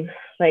pretending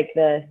like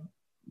the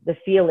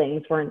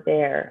feelings weren't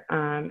there.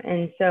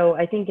 And so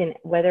I think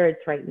whether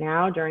it's right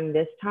now during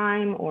this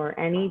time or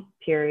any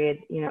period,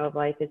 of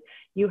life, is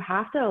you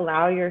have to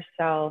allow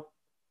yourself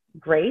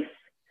grace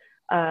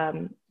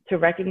to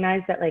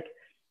recognize that, like,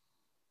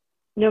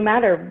 no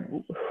matter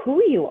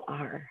who you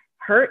are,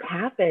 hurt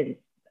happens,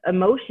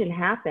 emotion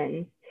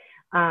happens.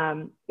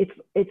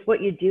 It's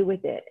what you do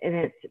with it,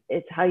 and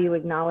it's how you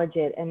acknowledge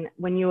it. And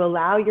when you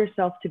allow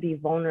yourself to be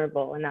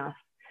vulnerable enough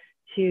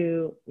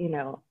to,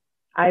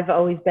 I've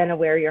always been a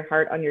wear your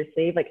heart on your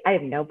sleeve. Like, I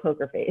have no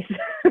poker face,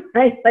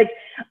 right? Like,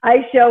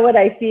 I show what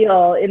I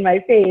feel in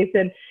my face.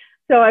 And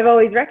so I've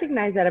always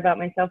recognized that about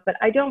myself, but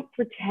I don't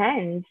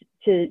pretend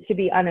to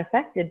be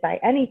unaffected by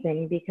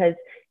anything, because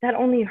that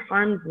only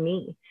harms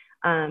me.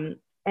 And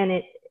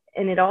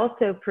it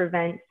also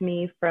prevents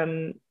me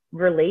from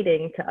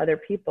relating to other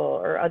people,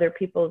 or other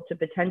people to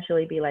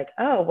potentially be like,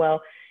 oh,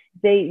 well,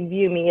 they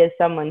view me as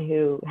someone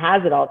who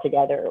has it all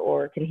together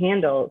or can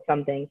handle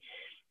something.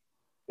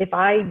 If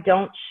I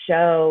don't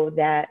show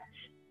that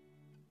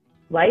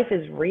life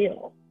is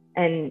real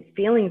and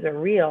feelings are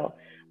real,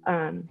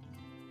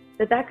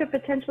 that could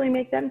potentially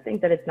make them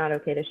think that it's not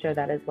okay to show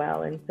that as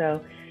well. And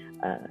so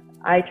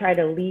I try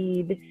to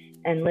lead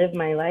and live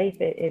my life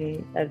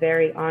in a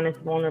very honest,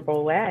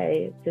 vulnerable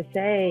way, to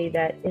say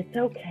that it's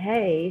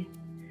okay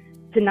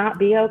to not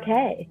be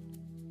okay.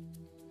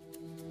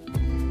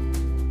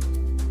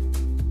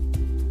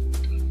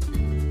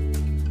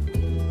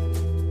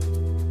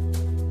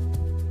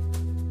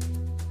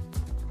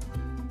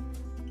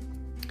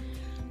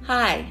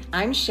 Hi,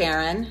 I'm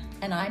Sharon.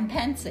 And I'm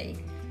Pensy.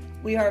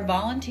 We are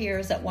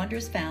volunteers at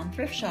Wonders Found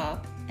Thrift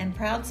Shop and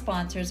proud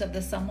sponsors of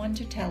the Someone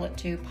to Tell It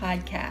To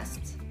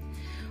podcasts.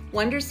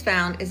 Wonders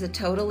Found is a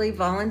totally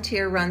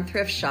volunteer-run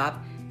thrift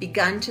shop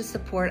begun to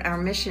support our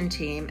mission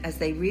team as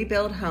they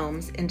rebuild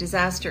homes in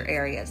disaster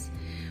areas.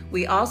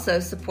 We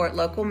also support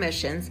local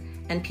missions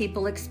and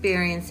people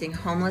experiencing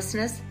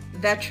homelessness,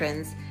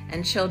 veterans,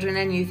 and children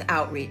and youth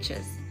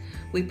outreaches.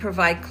 We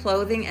provide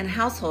clothing and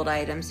household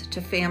items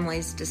to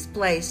families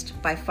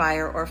displaced by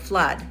fire or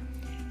flood.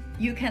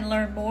 You can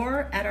learn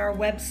more at our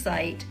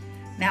website,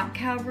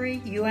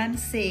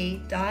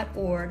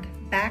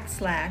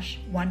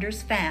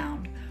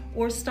 mountcalvaryumc.org/wondersfound,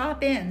 or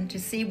stop in to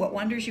see what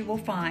wonders you will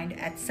find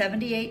at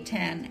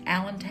 7810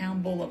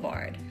 Allentown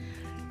Boulevard.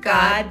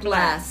 God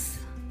bless.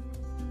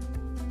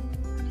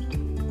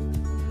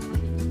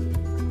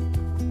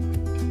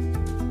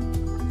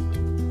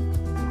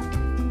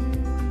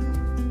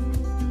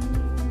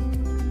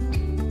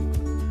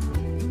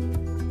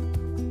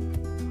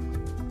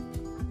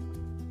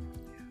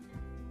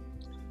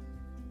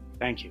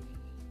 Thank you.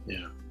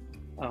 Yeah.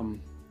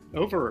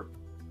 Over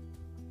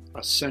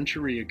a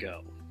century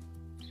ago,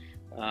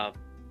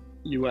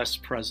 U.S.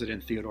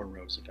 President Theodore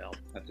Roosevelt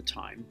at the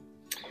time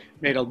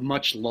made a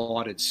much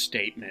lauded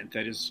statement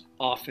that is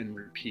often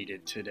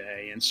repeated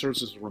today and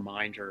serves as a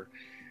reminder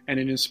and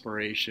an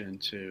inspiration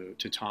to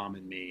Tom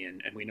and me,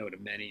 and we know to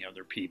many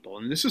other people.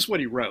 And this is what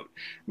he wrote.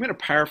 I'm going to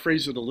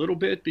paraphrase it a little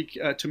bit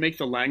to make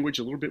the language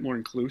a little bit more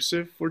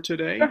inclusive for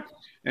today,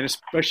 and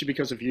especially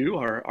because of you,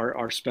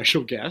 our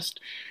special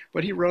guest.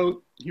 But he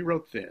wrote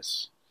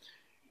this: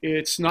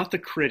 "It's not the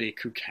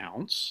critic who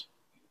counts,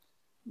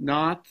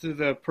 not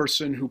the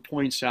person who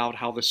points out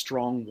how the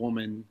strong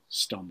woman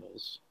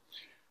stumbles,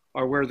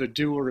 or where the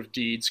doer of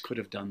deeds could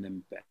have done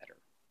them better.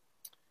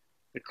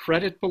 The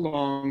credit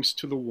belongs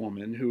to the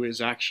woman who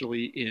is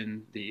actually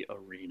in the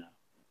arena,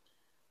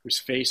 whose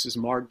face is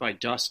marred by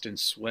dust and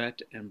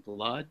sweat and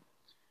blood,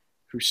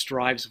 who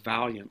strives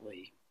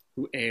valiantly,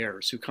 who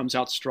errs, who comes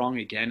out strong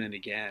again and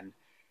again,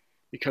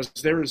 because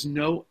there is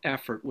no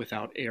effort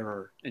without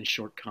error and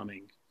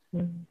shortcoming.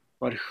 Mm-hmm.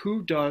 But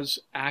who does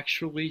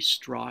actually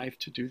strive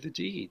to do the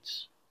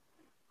deeds?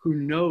 Who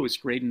knows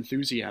great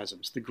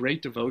enthusiasms, the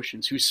great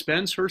devotions, who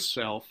spends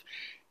herself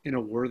in a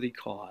worthy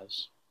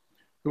cause,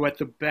 who at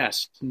the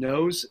best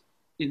knows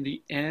in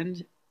the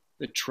end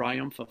the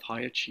triumph of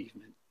high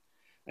achievement,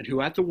 and who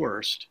at the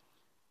worst,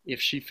 if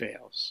she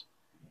fails,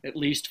 at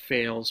least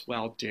fails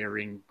while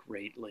daring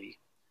greatly,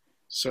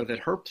 so that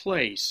her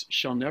place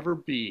shall never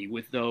be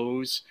with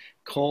those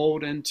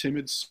cold and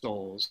timid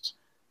souls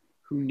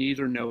who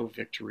neither know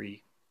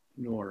victory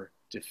nor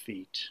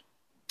defeat."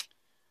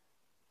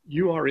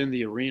 You are in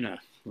the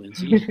arena,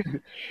 Lindsay.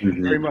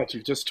 Mm-hmm. Very much.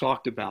 You've just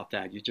talked about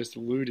that. You just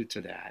alluded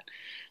to that.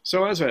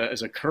 So as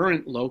a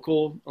current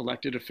local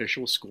elected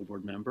official, school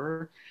board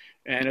member,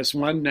 and as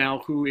one now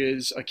who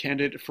is a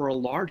candidate for a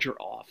larger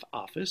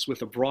office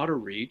with a broader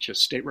reach,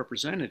 as state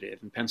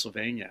representative in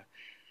Pennsylvania,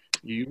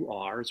 you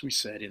are, as we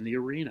said, in the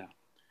arena.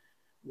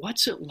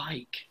 What's it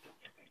like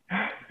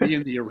to be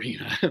in the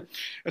arena,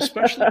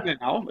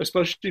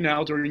 especially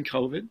now during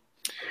COVID?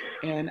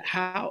 And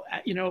how,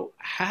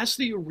 has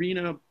the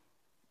arena,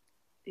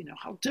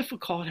 how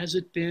difficult has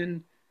it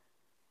been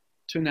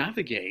to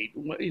navigate?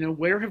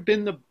 Where have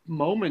been the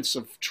moments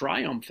of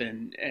triumph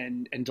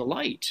and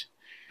delight?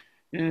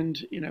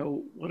 And,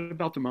 what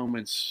about the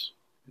moments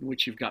in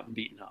which you've gotten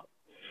beaten up?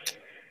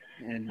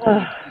 And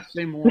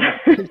say more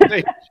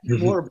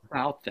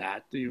about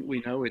that.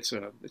 We know it's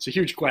a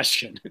huge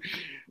question.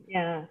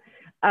 Yeah.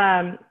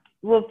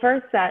 Well,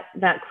 first,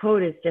 that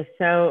quote is just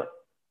so,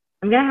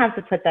 I'm going to have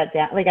to put that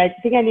down. Like, I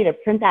think I need to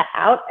print that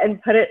out and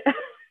put it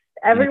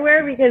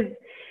everywhere, because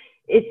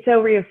it's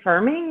so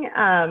reaffirming,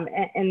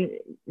 and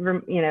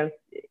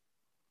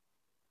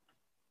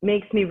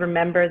makes me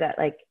remember that,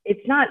 like,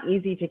 it's not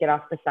easy to get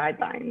off the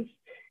sidelines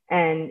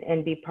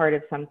and be part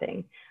of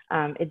something.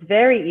 It's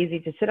very easy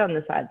to sit on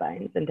the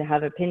sidelines and to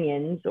have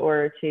opinions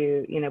or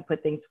to,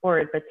 put things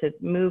forward, but to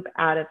move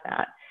out of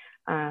that.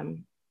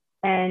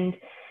 And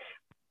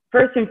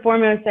first and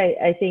foremost,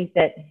 I think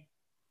that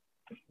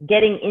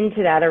getting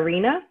into that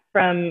arena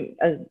from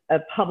a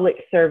public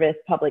service,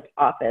 public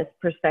office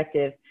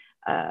perspective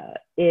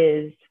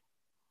is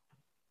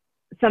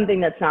something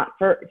that's not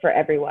for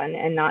everyone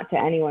and not to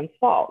anyone's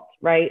fault,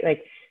 right?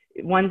 Like,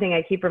 one thing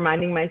I keep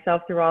reminding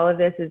myself through all of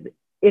this is,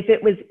 if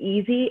it was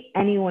easy,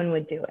 anyone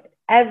would do it.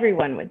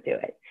 Everyone would do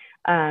it.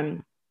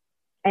 And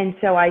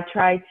so I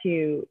try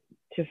to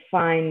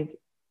find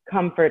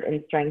comfort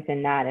and strength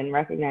in that, and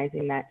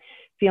recognizing that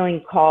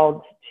feeling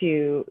called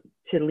to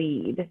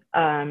lead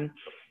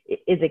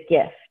is a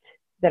gift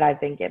that I've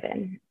been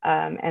given.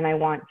 And I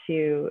want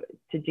to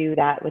do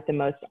that with the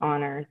most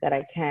honor that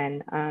I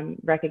can,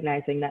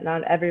 recognizing that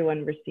not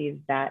everyone receives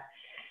that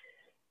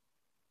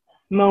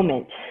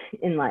moment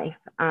in life.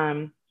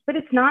 But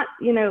it's not,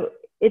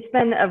 it's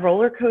been a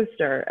roller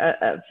coaster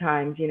of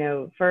times,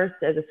 first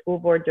as a school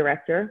board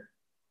director.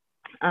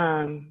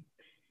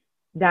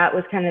 That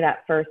was kind of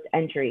that first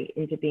entry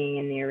into being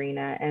in the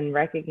arena, and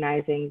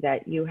recognizing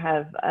that you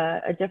have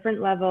a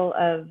different level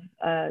of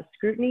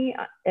scrutiny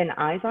and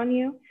eyes on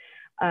you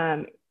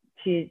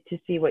to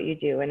see what you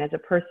do. And as a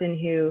person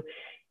who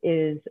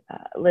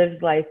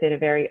lives life in a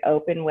very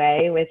open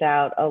way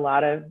without a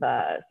lot of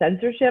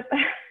censorship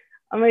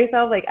on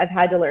myself, like, I've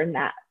had to learn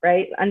that,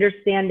 right?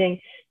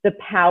 Understanding the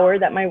power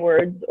that my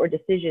words or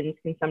decisions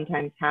can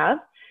sometimes have,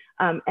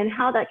 and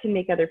how that can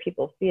make other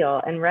people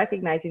feel, and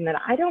recognizing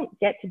that I don't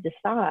get to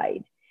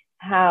decide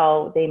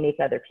how they make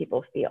other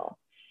people feel.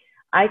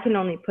 I can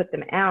only put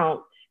them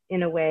out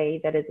in a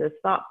way that is as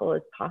thoughtful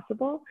as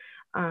possible,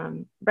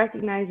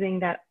 recognizing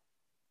that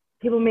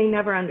people may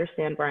never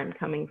understand where I'm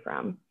coming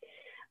from.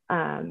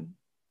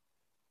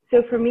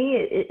 So for me,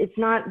 it's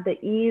not the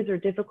ease or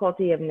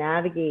difficulty of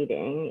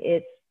navigating,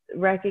 it's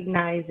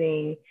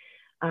recognizing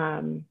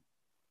the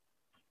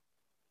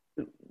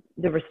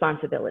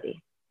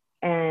responsibility.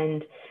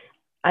 And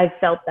I've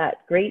felt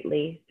that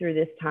greatly through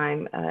this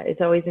time.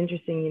 It's always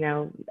interesting, you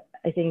know,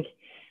 I think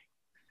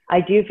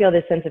I do feel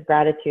this sense of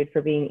gratitude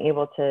for being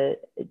able to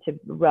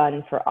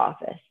run for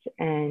office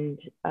and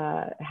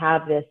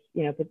have this,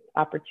 you know,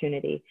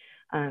 opportunity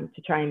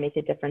to try and make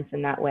a difference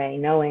in that way,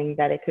 knowing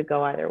that it could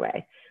go either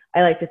way.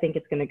 I like to think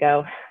it's going to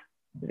go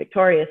the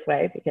victorious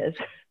way because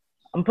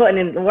I'm putting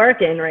in the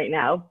work in right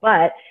now,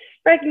 but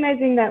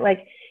recognizing that,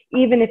 like,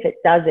 even if it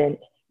doesn't,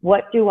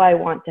 what do I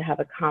want to have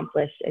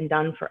accomplished and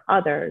done for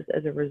others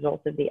as a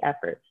result of the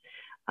efforts?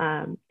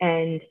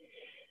 And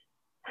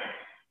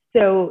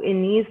so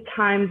in these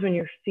times when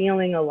you're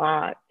feeling a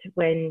lot,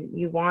 when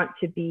you want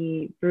to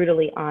be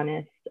brutally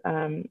honest,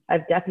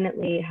 I've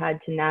definitely had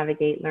to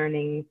navigate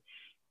learning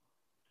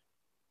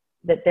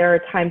that there are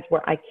times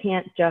where I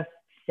can't just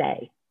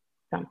say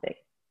something.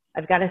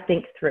 I've got to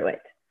think through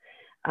it.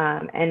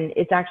 And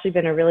it's actually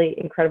been a really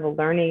incredible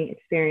learning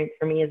experience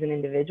for me as an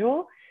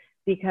individual,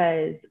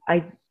 because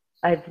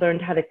I've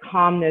learned how to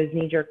calm those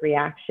knee-jerk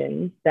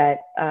reactions that,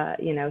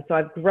 you know, so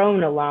I've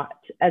grown a lot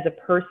as a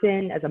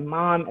person, as a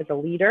mom, as a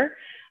leader,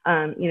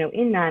 you know,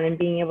 in that, and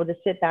being able to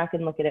sit back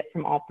and look at it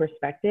from all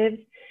perspectives,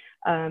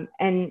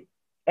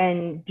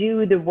 and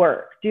do the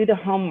work, do the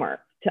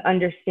homework to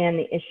understand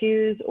the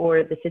issues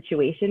or the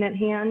situation at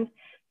hand,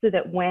 so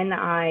that when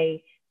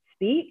I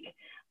speak,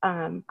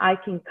 I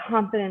can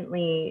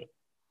confidently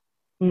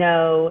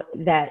know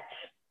that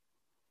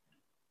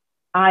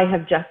I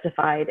have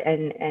justified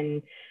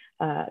and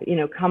you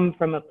know, come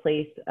from a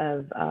place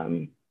of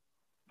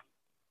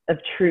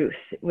truth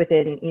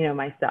within, you know,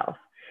 myself.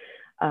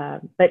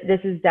 But this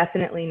is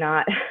definitely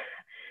not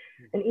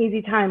an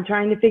easy time,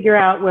 trying to figure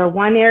out where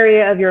one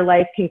area of your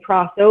life can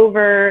cross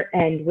over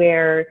and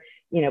where,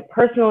 you know,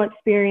 personal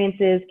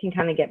experiences can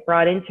kind of get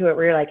brought into it,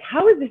 where you're like,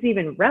 how is this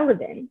even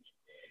relevant?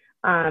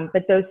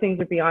 But those things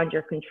are beyond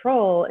your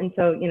control. And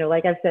so, you know,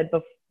 like I've said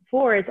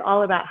before, it's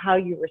all about how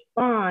you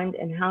respond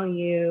and how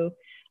you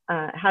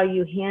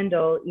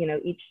handle, you know,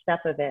 each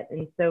step of it.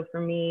 And so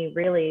for me,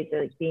 really,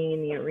 being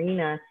in the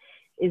arena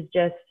is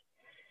just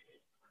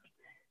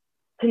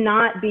to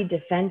not be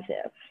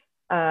defensive,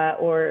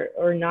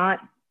 or not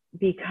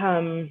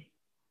become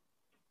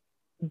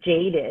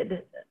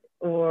jaded,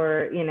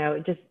 or, you know,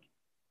 just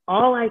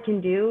all I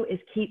can do is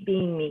keep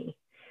being me,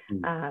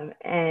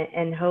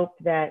 and hope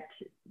that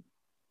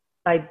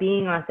by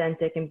being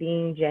authentic and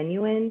being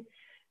genuine,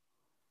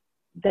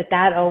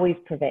 that always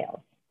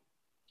prevails.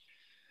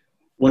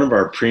 One of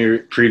our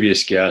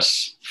previous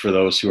guests, for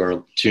those who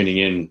are tuning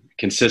in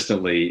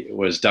consistently,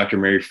 was Dr.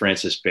 Mary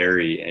Frances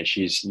Berry, and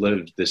she's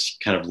lived this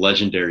kind of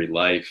legendary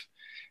life.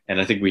 And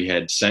I think we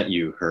had sent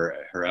you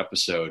her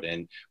episode.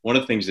 And one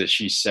of the things that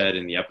she said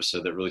in the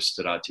episode that really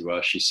stood out to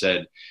us, she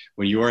said,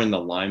 when you are in the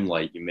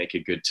limelight, you make a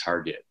good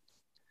target.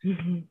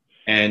 Mm-hmm.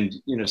 And,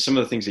 you know, some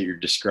of the things that you're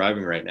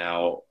describing right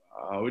now,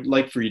 I would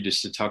like for you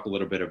just to talk a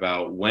little bit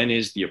about when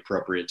is the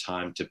appropriate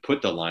time to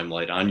put the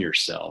limelight on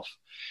yourself.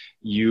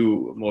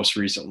 You most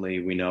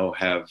recently, we know,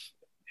 have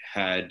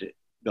had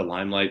the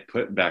limelight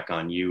put back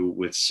on you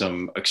with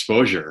some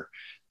exposure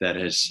that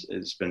has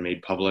been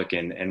made public.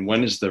 And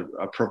when is the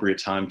appropriate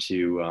time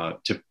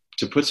to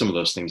put some of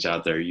those things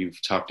out there?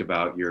 You've talked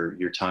about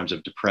your times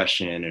of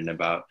depression and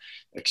about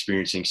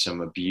experiencing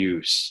some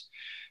abuse.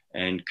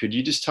 And could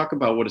you just talk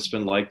about what it's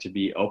been like to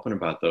be open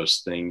about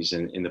those things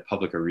in the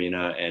public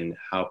arena and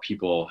how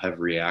people have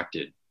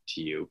reacted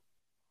to you?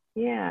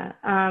 Yeah.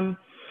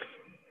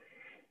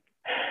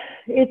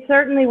 It's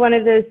certainly one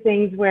of those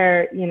things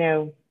where, you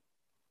know,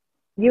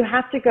 you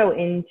have to go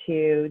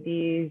into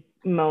these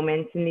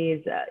moments and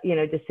these, you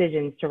know,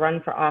 decisions to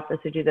run for office,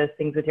 to do those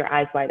things with your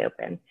eyes wide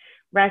open,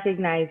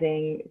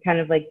 recognizing, kind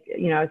of like,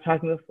 you know, I was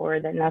talking before,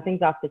 that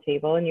nothing's off the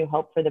table, and you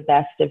hope for the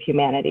best of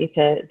humanity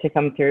to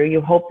come through.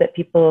 You hope that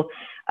people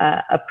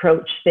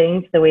approach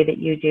things the way that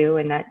you do,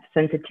 and that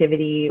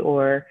sensitivity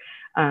or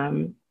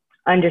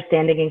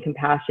understanding and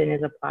compassion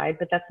is applied,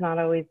 but that's not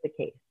always the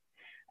case.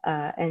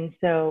 And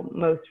so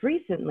most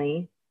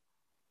recently,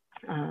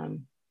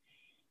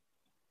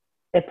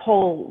 a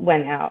poll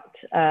went out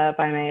by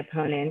my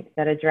opponent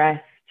that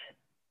addressed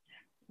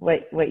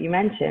what you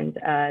mentioned,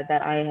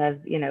 that I have,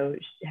 you know,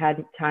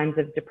 had times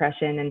of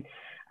depression,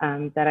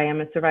 and that I am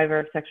a survivor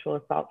of sexual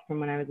assault from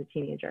when I was a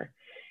teenager.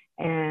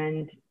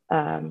 And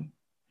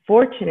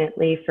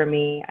fortunately for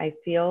me, I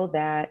feel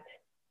that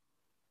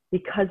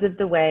because of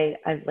the way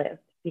I've lived,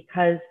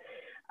 because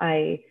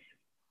I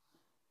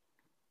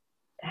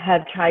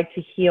have tried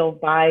to heal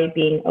by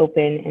being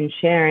open and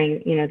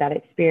sharing, that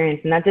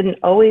experience. And that didn't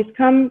always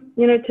come,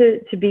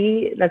 to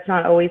be. That's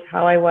not always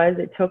how I was.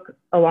 It took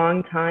a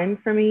long time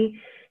for me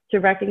to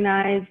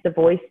recognize the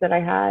voice that I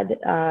had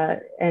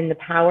and the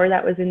power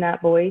that was in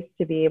that voice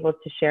to be able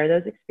to share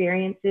those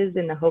experiences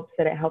in the hopes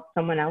that it helped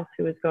someone else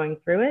who was going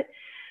through it.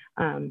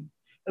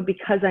 But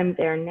because I'm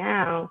there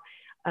now,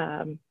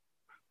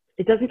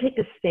 it doesn't take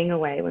the sting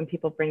away when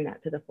people bring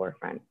that to the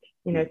forefront.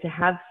 To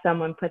have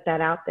someone put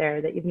that out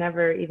there that you've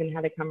never even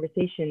had a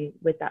conversation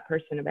with that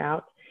person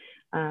about,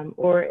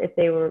 or if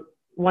they were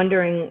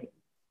wondering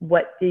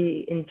what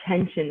the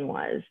intention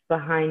was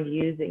behind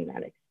using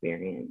that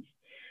experience.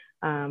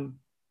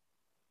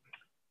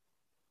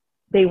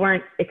 They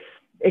weren't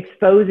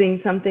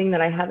exposing something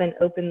that I haven't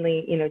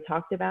openly,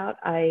 talked about.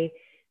 I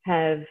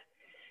have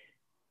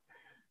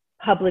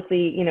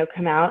publicly,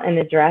 come out and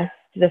addressed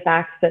the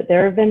fact that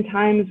there have been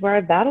times where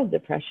I've battled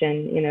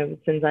depression,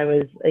 since I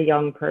was a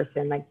young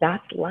person. Like,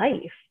 that's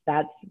life,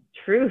 that's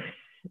truth.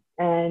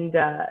 And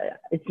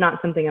it's not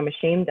something I'm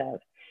ashamed of.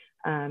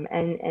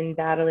 And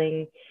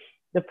battling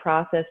the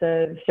process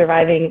of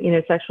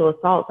surviving, sexual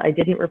assault. I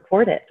didn't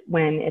report it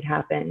when it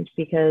happened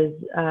because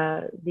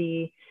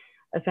the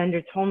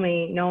offender told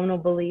me, no one will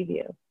believe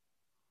you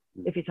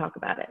if you talk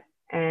about it.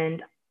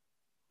 And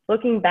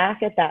looking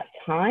back at that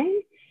time,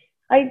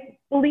 I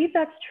believe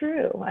that's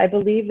true. I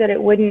believe that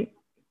it wouldn't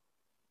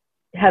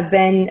have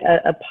been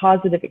a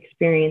positive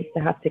experience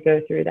to have to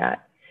go through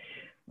that.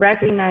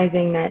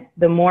 Recognizing that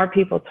the more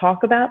people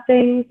talk about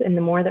things and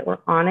the more that we're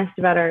honest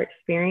about our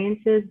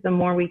experiences, the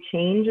more we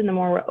change and the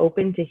more we're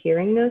open to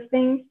hearing those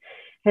things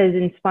has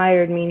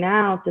inspired me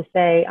now to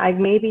say, I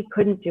maybe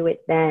couldn't do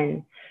it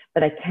then,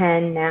 but I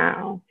can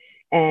now.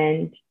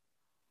 And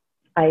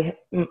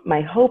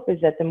my hope is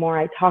that the more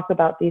I talk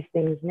about these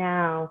things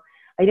now,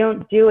 I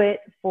don't do it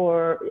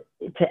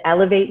to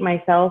elevate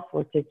myself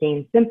or to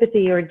gain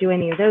sympathy or do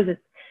any of those. It's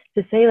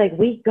to say, like,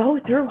 we go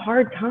through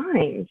hard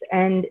times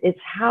and it's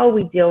how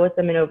we deal with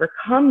them and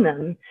overcome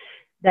them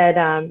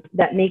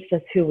that makes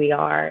us who we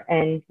are.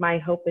 And my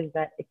hope is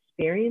that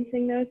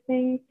experiencing those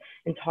things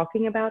and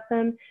talking about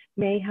them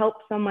may help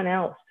someone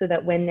else so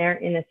that when they're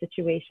in a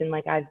situation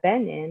like I've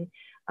been in,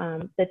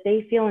 that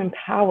they feel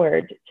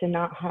empowered to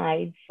not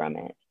hide from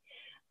it.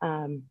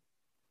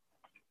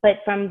 But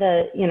from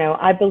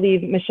I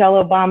believe Michelle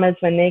Obama's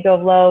 "when they go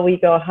low, we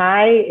go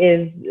high"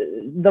 is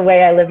the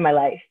way I live my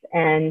life.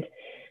 And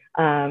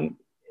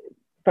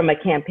from a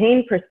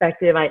campaign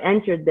perspective, I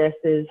entered this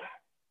as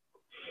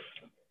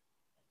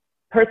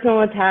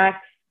personal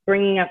attacks,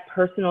 bringing up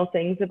personal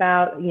things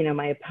about,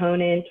 my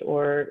opponent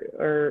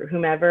or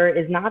whomever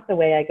is not the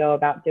way I go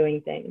about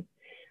doing things.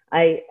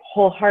 I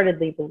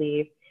wholeheartly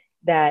believe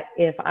that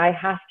if I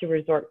have to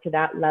resort to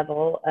that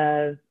level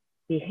of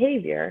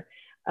behavior,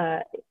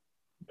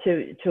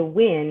 to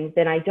win,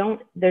 then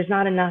there's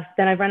not enough,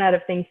 then I've run out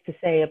of things to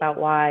say about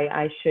why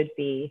I should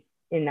be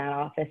in that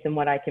office and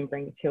what I can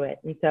bring to it.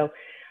 And so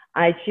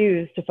I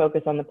choose to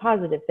focus on the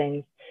positive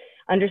things,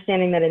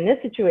 understanding that in this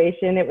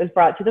situation, it was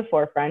brought to the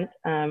forefront.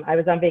 I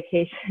was on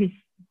vacation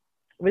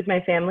with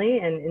my family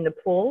and in the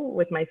pool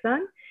with my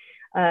son,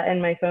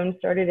 and my phone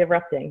started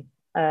erupting,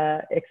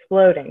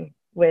 exploding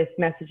with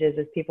messages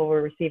as people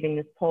were receiving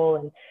this poll,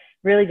 and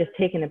really just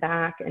taken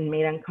aback and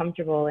made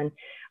uncomfortable. And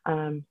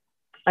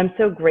I'm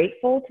so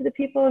grateful to the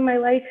people in my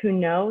life who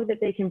know that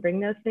they can bring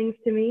those things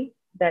to me,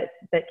 that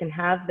can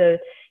have the,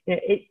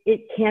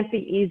 it can't be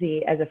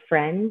easy as a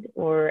friend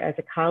or as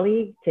a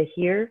colleague to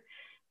hear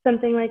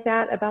something like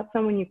that about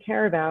someone you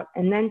care about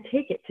and then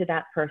take it to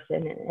that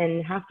person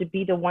and have to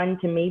be the one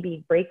to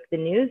maybe break the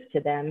news to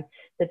them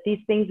that these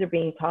things are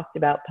being talked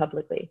about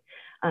publicly.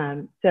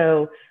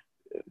 So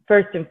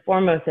first and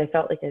foremost, I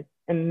felt like an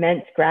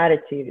immense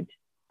gratitude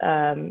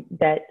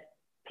that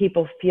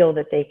people feel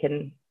that they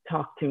can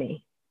talk to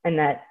me and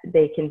that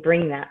they can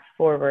bring that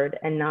forward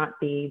and not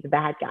be the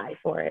bad guy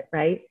for it,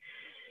 right?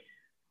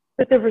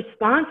 But the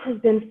response has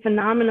been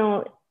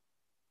phenomenal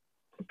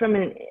from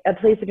a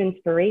place of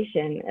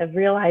inspiration, of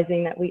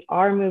realizing that we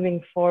are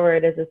moving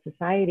forward as a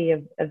society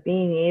of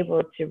being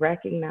able to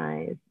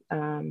recognize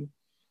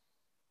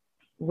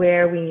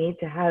where we need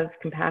to have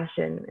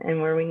compassion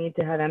and where we need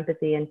to have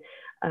empathy.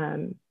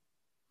 And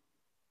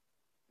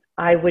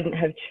I wouldn't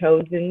have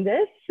chosen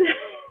this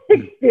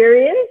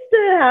experience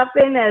to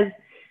happen as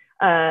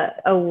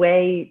a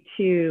way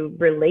to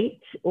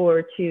relate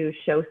or to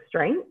show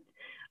strength.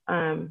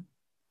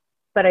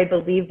 But I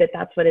believe that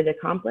that's what it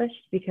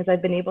accomplished, because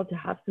I've been able to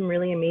have some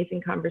really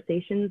amazing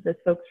conversations as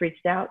folks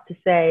reached out to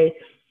say,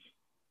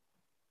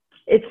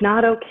 it's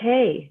not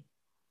okay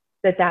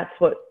that that's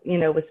what,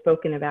 was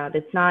spoken about.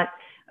 It's not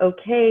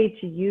okay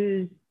to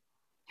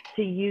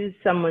use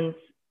someone's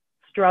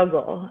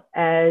struggle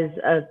as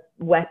a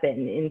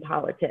weapon in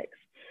politics.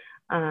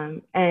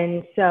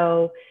 And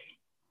so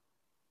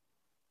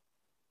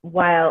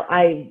while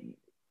I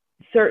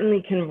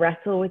certainly can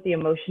wrestle with the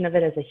emotion of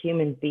it as a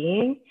human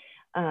being,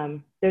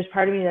 there's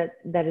part of me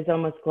that is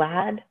almost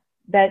glad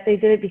that they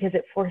did it, because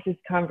it forces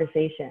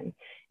conversation.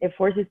 It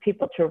forces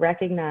people to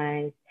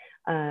recognize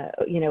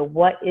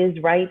what is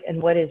right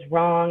and what is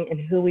wrong and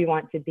who we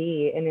want to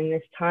be. And in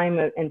this time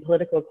and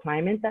political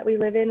climate that we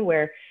live in,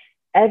 where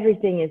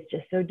everything is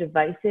just so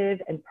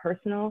divisive and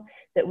personal,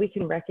 that we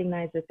can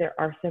recognize that there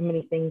are so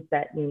many things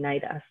that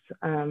unite us.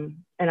 And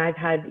I've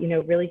had,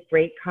 really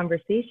great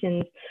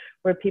conversations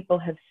where people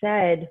have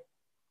said,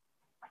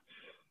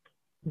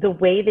 the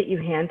way that you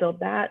handled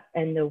that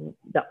and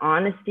the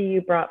honesty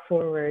you brought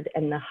forward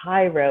and the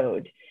high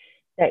road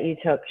that you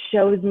took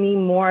shows me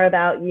more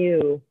about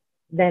you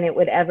than it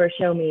would ever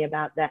show me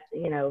about that,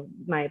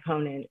 my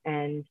opponent.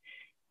 And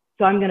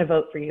so I'm going to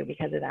vote for you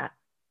because of that.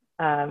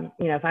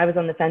 If I was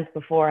on the fence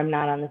before, I'm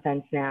not on the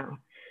fence now.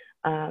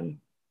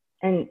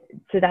 And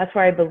so that's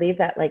where I believe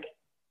that, like,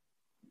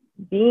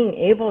 being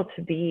able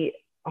to be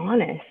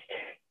honest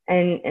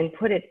and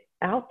put it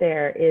out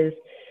there is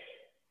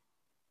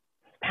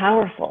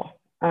powerful.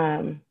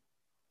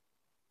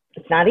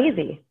 It's not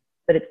easy,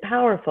 but it's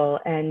powerful,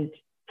 and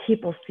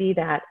people see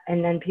that,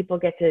 and then people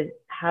get to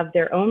have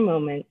their own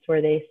moments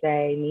where they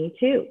say, me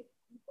too,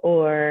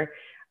 or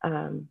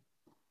I'm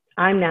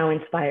now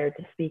inspired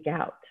to speak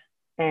out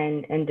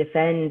and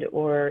defend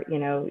or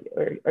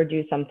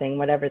do something,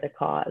 whatever the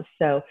cause.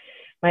 So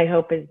my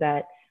hope is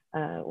that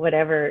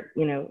whatever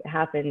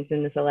happens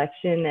in this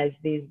election, as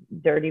these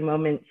dirty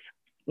moments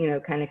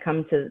kind of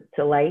come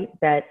to light,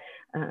 that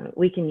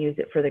we can use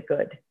it for the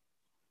good.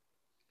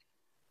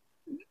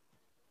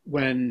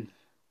 When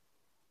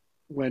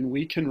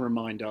we can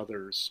remind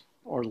others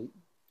or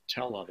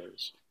tell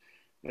others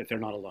that they're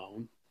not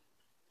alone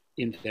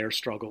in their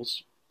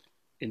struggles,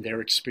 in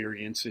their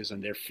experiences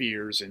and their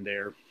fears and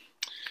their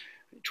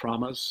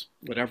traumas,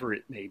 whatever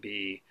it may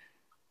be,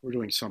 we're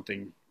doing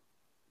something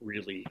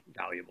really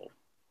valuable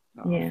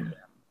for them.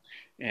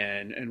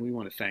 And we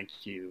want to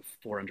thank you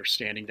for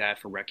understanding that,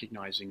 for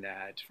recognizing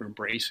that, for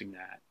embracing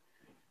that,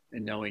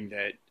 and knowing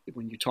that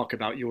when you talk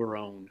about your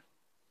own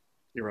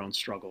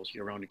struggles,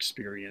 your own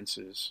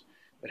experiences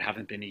that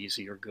haven't been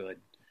easy or good,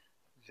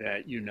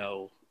 that you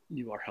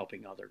are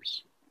helping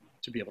others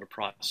to be able to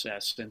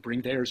process and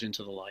bring theirs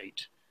into the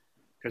light,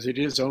 because it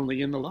is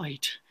only in the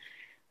light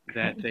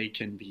that they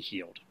can be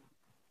healed.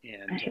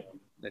 And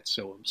that's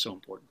so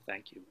important.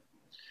 Thank you.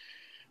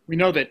 We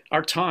know that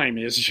our time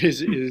is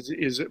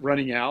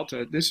running out.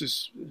 This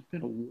has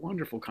been a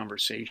wonderful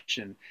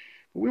conversation.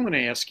 But we want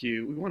to ask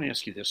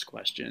you this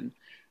question.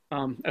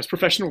 As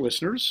professional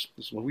listeners,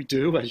 this is what we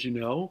do, as you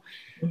know.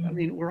 I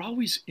mean, we're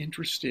always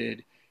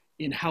interested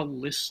in how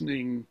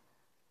listening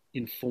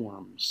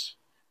informs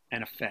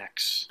and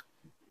affects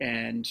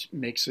and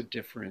makes a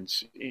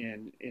difference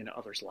in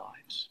others'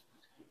 lives.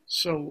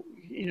 So,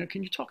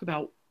 can you talk a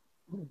little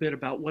bit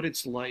about what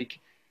it's like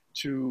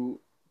to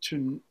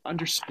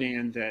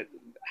understand that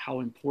how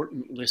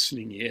important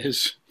listening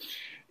is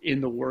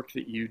in the work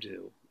that you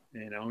do,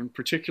 and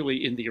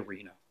particularly in the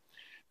arena,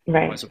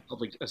 right? As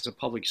a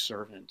public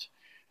servant,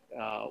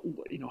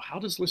 how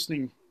does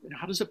listening,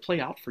 how does it play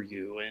out for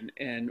you,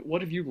 and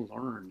what have you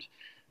learned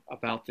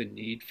about the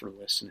need for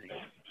listening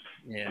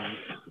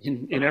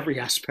in every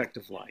aspect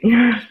of life,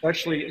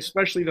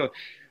 especially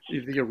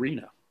the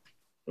arena?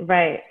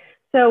 Right.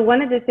 So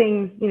one of the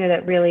things,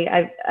 that really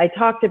I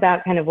talked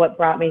about kind of what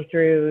brought me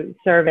through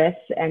service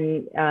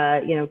and,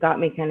 got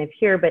me kind of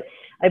here, but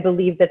I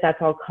believe that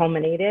that's all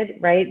culminated,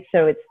 right?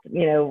 So it's,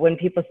 when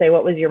people say,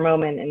 what was your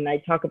moment? And I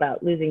talk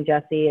about losing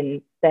Jesse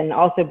and then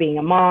also being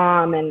a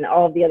mom and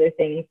all of the other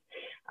things,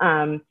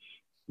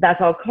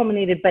 that's all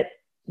culminated. But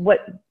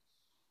what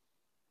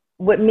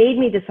made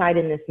me decide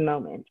in this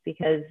moment,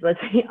 because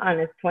let's be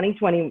honest,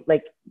 2020,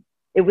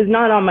 it was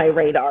not on my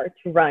radar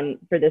to run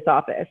for this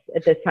office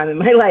at this time in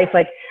my life.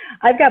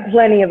 I've got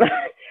plenty of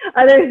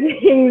other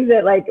things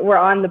that were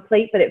on the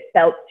plate, but it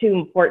felt too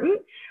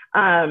important.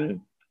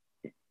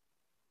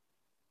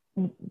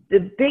 The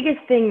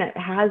biggest thing that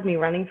has me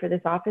running for this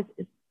office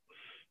is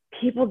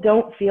people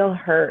don't feel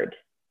heard.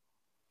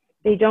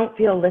 They don't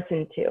feel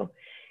listened to.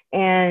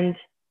 And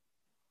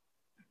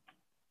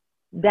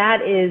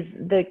that is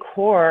the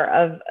core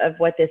of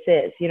what this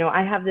is.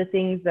 I have the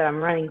things that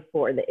I'm running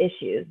for, the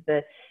issues,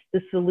 the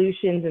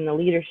solutions and the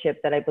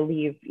leadership that I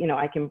believe,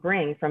 I can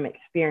bring from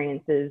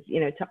experiences,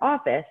 to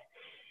office.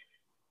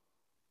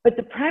 But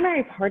the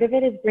primary part of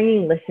it is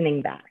bringing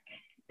listening back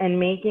and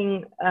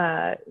making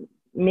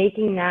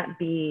that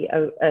be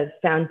a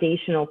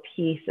foundational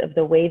piece of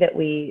the way that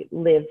we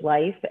live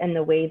life and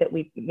the way that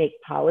we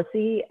make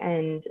policy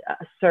and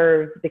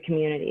serve the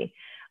community.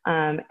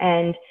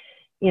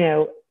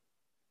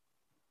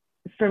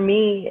 For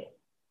me,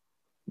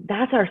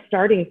 that's our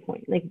starting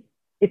point.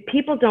 If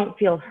people don't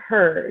feel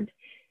heard,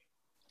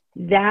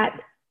 that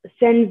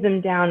sends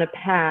them down a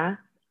path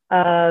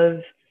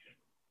of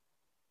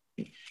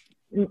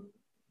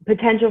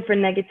potential for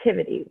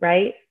negativity,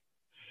 right?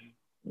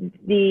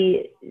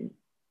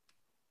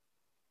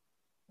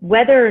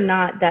 Whether or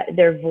not that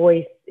their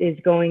voice is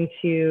going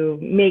to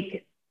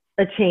make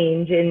a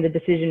change in the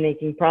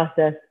decision-making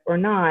process or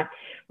not,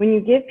 when you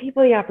give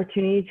people the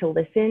opportunity to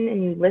listen,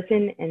 and you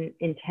listen and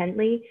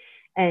intently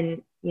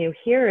and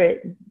hear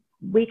it,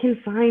 we can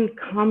find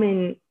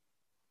common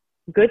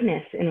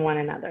goodness in one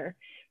another.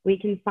 We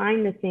can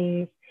find the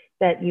things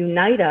that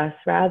unite us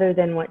rather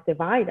than what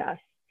divide us.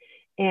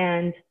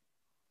 And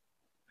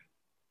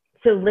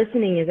so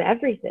listening is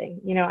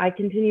everything.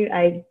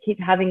 I keep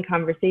having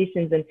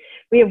conversations, and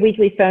we have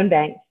weekly phone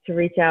banks to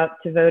reach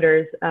out to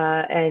voters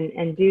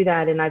and do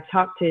that. And I've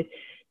talked to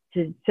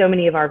so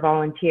many of our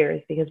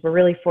volunteers, because we're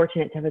really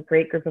fortunate to have a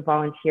great group of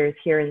volunteers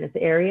here in this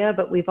area,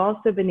 but we've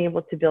also been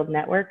able to build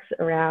networks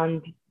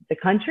around the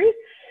country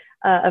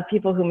of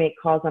people who make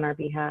calls on our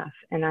behalf.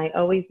 And I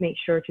always make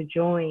sure to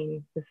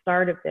join the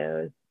start of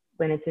those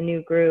when it's a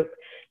new group,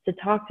 to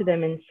talk to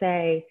them and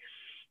say,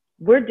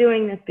 we're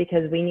doing this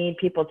because we need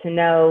people to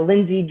know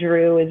Lindsay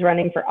Drew is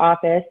running for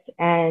office,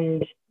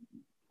 and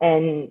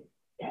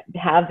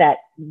have that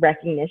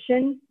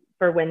recognition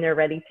for when they're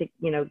ready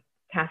to,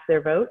 cast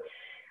their vote.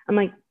 I'm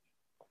like,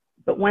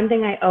 but one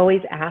thing I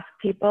always ask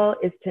people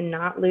is to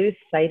not lose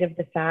sight of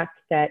the fact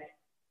that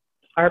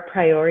our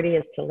priority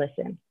is to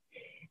listen.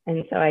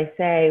 And so I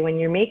say, when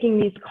you're making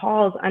these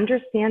calls,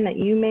 understand that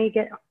you may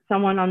get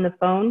someone on the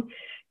phone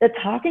that's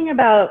talking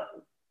about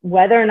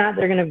whether or not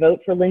they're going to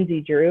vote for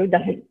Lindsay Drew.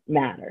 Doesn't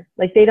matter.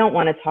 Like, they don't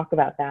want to talk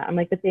about that. I'm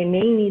like, but they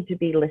may need to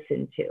be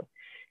listened to.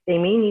 They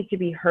may need to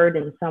be heard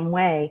in some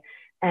way.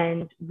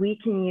 And we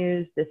can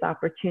use this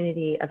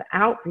opportunity of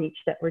outreach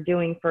that we're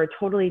doing for a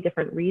totally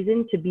different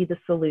reason to be the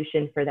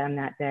solution for them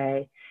that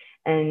day.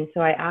 And so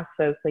I ask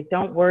folks, like,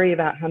 don't worry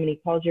about how many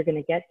calls you're going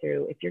to get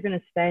through. If you're going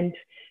to spend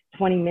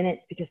 20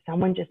 minutes because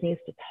someone just needs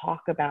to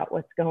talk about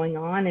what's going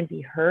on and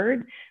be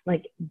heard,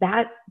 like,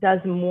 that does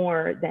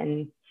more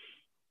than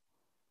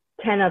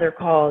 10 other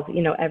calls,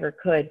 ever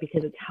could,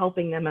 because it's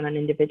helping them on an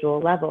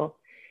individual level.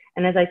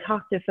 And as I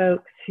talk to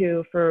folks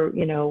who, for,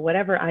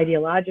 whatever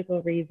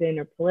ideological reason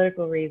or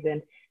political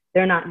reason,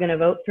 they're not going to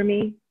vote for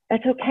me,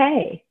 that's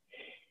okay.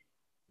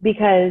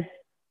 Because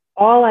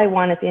all I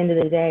want at the end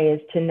of the day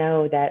is to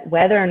know that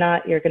whether or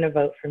not you're going to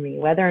vote for me,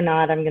 whether or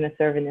not I'm going to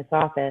serve in this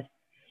office,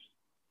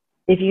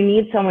 if you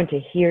need someone to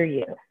hear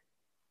you,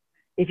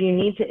 if you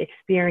need to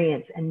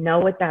experience and know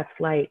what that's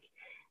like,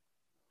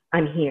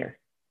 I'm here.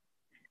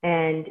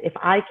 And if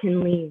I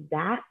can leave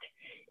that,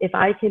 if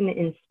I can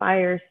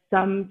inspire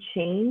some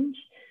change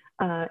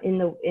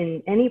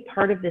in any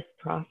part of this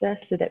process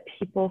so that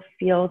people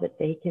feel that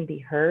they can be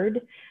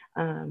heard,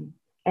 and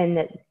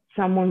that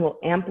someone will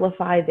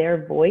amplify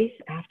their voice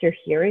after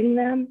hearing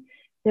them,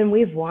 then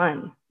we've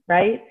won,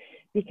 right?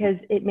 Because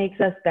it makes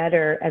us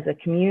better as a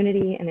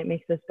community, and it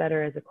makes us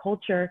better as a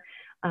culture,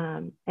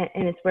 and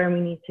it's where we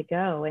need to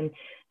go. And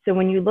so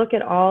when you look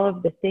at all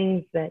of the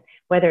things that,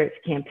 whether it's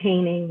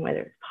campaigning,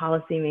 whether it's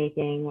policy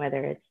making,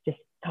 whether it's just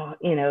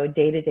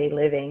day-to-day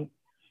living,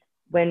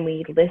 when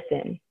we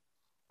listen,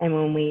 and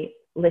when we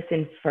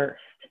listen first,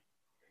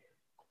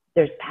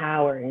 there's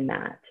power in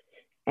that.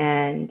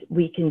 And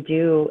we can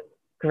do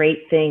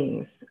great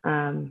things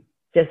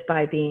just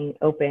by being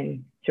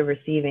open to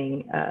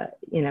receiving,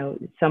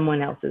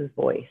 someone else's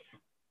voice.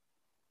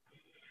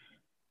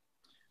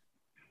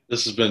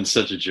 This has been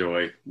such a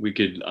joy. We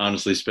could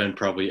honestly spend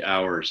probably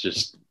hours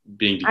just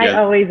being together.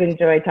 I always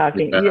enjoy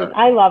talking.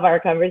 I love our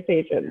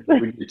conversations.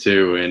 We do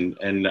too.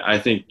 And I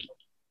think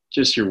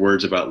just your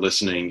words about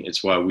listening,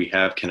 it's why we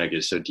have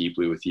connected so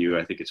deeply with you.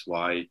 I think it's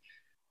why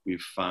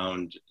we've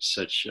found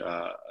such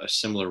a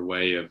similar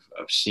way of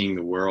seeing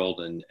the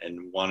world and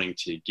wanting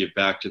to give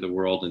back to the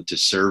world and to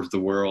serve the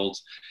world.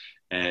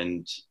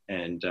 And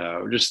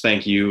just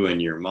thank you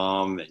and your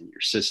mom and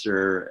your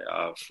sister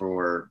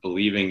for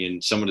believing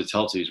in Someone to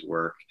Tell To's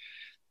work.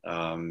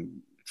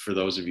 For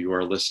those of you who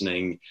are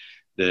listening,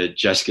 the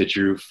Jessica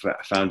Drew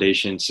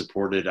Foundation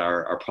supported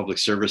our public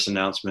service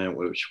announcement,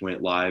 which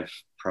went live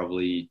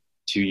probably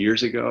 2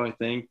 years ago, I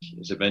think.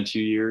 Has it been 2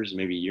 years?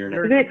 Maybe a year and a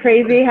half? Isn't it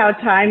crazy how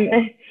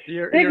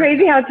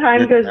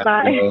time goes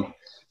by?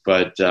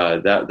 But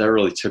that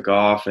really took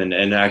off, and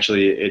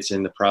actually it's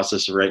in the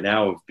process right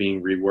now of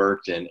being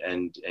reworked and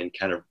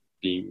kind of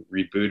being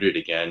rebooted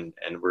again,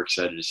 and we're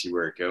excited to see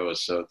where it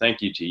goes. So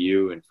thank you to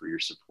you and for your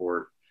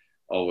support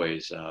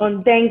always.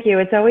 Well, thank you.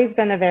 It's always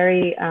been a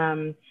very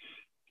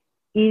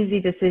easy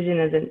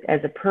decision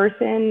as a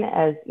person,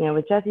 as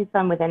with Jesse's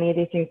son, with any of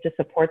these things, to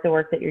support the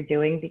work that you're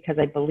doing, because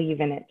I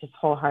believe in it just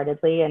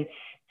wholeheartedly. And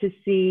to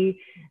see,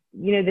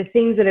 the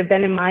things that have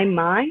been in my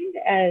mind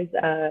as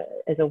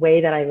a way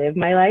that I live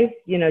my life,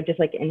 just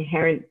like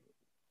inherent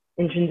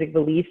intrinsic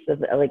beliefs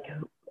of like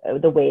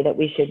the way that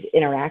we should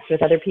interact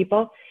with other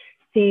people.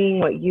 Seeing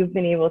what you've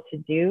been able to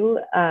do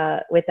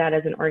with that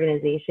as an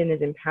organization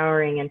is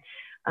empowering.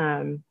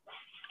 And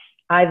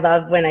I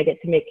love when I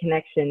get to make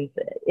connections.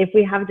 If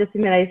we have just a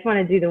minute, I just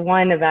want to do the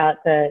one about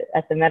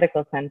at the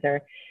medical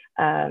center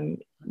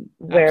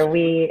where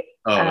we.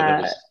 Oh,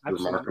 that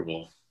was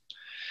remarkable.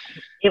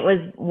 It was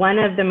one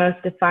of the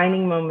most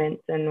defining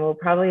moments, and will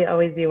probably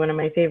always be one of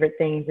my favorite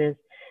things, is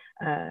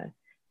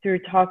through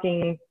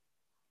talking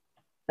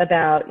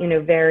about,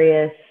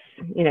 various,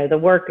 the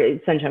work,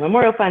 Sunshine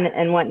Memorial Fund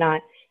and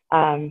whatnot.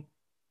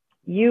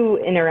 You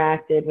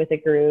interacted with a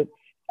group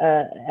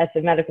at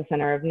the medical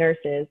center of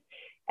nurses,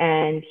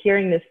 and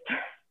hearing this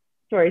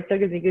story still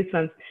gives me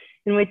goosebumps.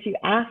 in which you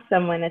ask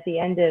someone at the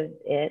end of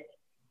it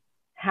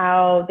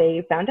how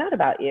they found out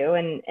about you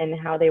and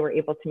how they were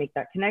able to make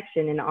that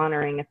connection in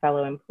honoring a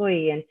fellow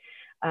employee. And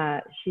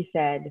she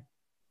said,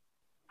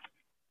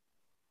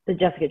 the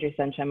Jessica Drew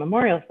Sunshine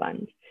Memorial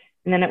Fund.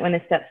 And then it went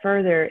a step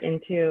further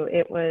into,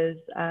 it was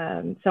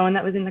someone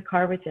that was in the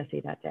car with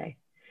Jessie that day.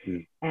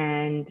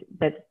 And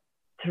that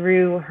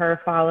through her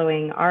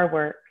following our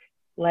work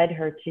led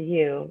her to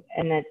you,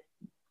 and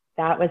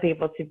that was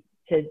able to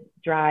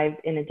drive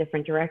in a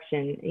different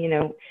direction. You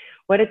know,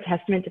 what a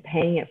testament to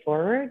paying it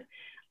forward.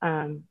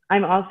 I'm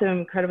also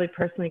incredibly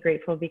personally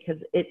grateful because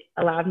it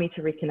allowed me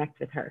to reconnect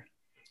with her.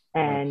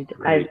 And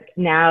I've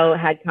now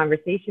had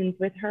conversations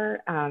with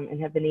her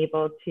and have been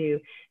able to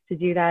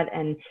do that.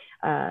 And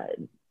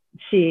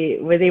she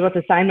was able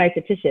to sign my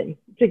petition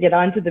to get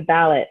onto the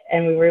ballot.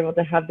 And we were able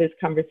to have those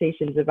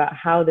conversations about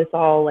how this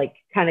all like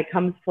kind of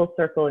comes full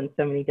circle in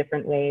so many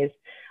different ways.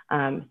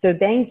 So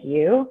thank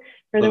you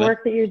for the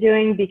work that you're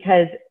doing,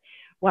 because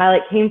while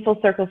it came full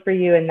circle for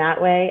you in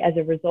that way, as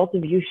a result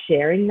of you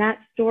sharing that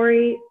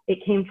story,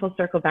 it came full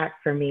circle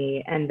back for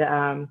me. And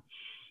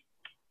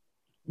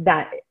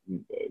that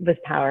was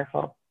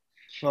powerful.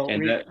 Well,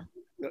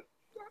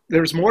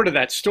 there's more to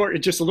that story,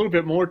 just a little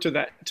bit more to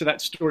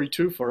that story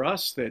too for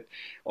us. That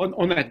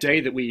on that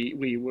day that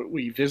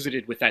we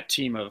visited with that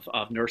team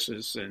of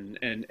nurses and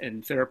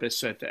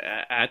therapists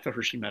at the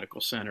Hershey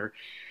Medical Center.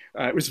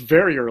 It was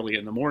very early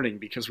in the morning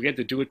because we had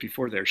to do it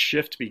before their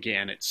shift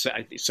began at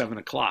 7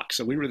 o'clock.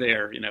 So we were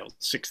there,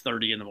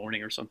 6:30 in the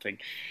morning or something.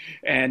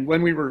 And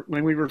when we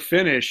were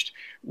finished,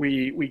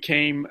 we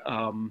came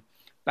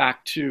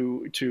back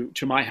to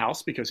my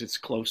house because it's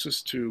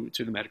closest to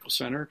the medical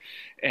center,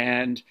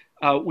 and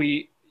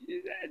we.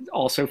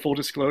 Also, full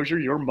disclosure,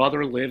 your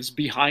mother lives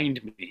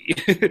behind me,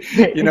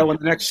 on the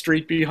next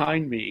street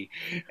behind me.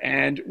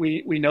 And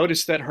we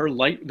noticed that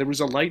there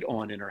was a light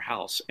on in her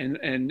house.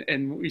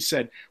 And we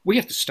said, we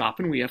have to stop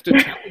and we have to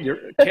tell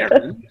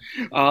Karen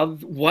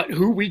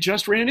who we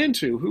just ran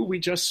into, who we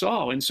just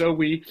saw. And so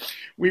we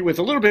with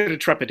a little bit of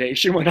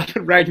trepidation, went up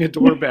and rang the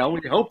doorbell.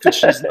 We hope that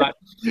she's not,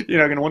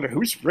 going to wonder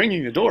who's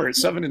ringing the door at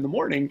 7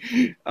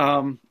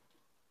 a.m.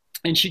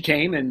 And she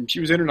came, and she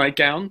was in her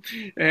nightgown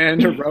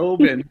and her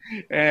robe, and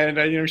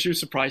she was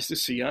surprised to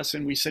see us.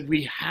 And we said,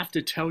 we have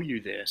to tell you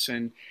this.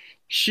 And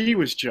she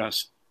was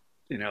just,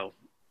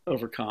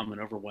 overcome and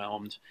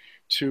overwhelmed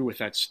too with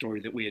that story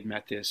that we had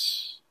met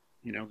this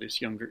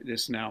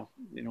now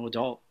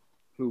adult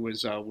who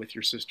was with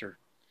your sister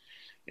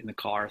in the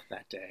car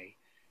that day,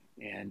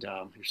 and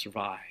who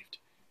survived.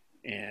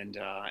 And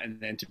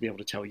then to be able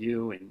to tell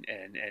you and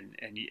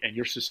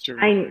your sister,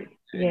 and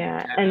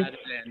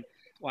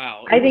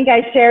wow. I think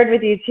I shared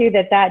with you too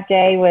that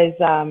day was,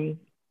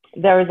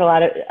 there was a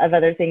lot of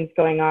other things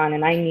going on,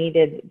 and I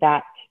needed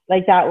that.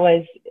 Like, that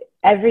was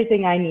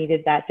everything I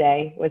needed that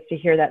day, was to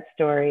hear that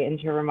story and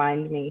to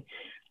remind me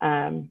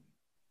of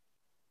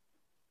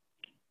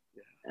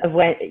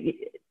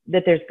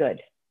that there's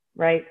good,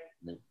 right?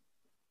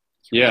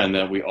 Yeah, and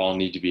that we all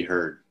need to be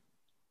heard.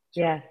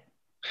 Yes.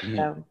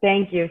 So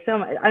thank you so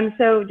much.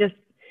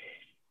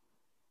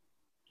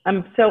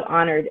 I'm so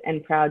honored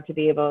and proud to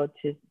be able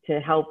to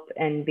help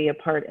and be a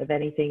part of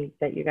anything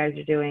that you guys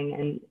are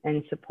doing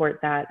and support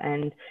that.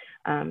 And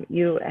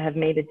you have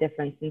made a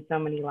difference in so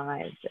many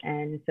lives.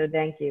 And so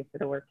thank you for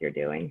the work you're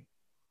doing.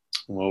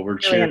 Well, we're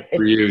cheering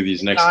for you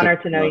these next honor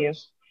to know you.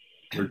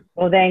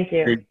 Well, thank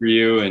you. Cheering for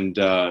you, and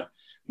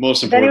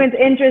most important. If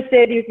anyone's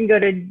interested, you can go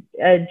to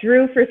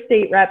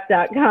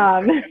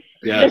drewforstaterep.com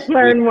yes, to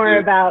learn more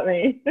about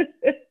me.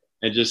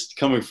 And just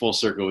coming full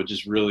circle, we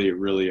just really,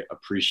 really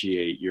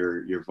appreciate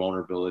your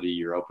vulnerability,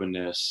 your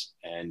openness,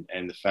 and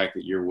the fact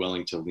that you're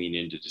willing to lean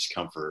into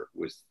discomfort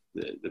with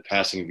the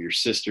passing of your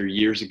sister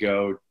years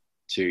ago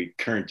to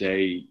current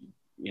day,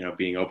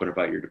 being open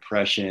about your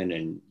depression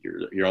and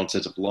your own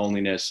sense of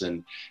loneliness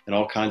and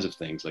all kinds of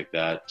things like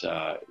that.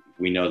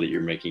 We know that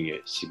you're making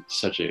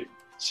such a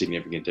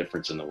significant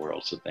difference in the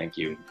world. So thank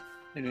you.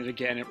 And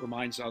it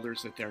reminds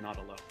others that they're not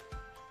alone.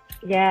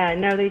 Yeah,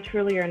 no, they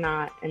truly are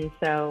not. And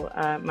so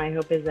my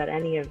hope is that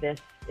any of this,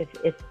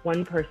 if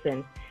one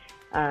person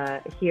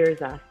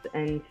hears us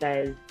and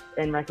says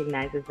and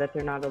recognizes that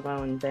they're not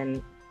alone,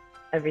 then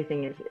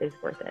everything is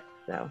worth it.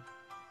 So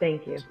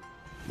thank you.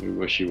 We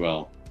wish you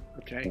well.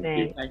 Okay.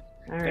 Thanks.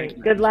 All right.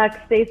 Good luck.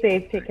 Stay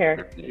safe. Take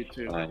care. You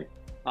too. Bye.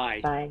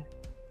 Bye. Bye.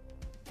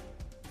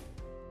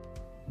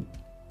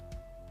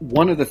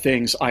 One of the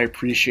things I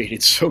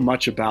appreciated so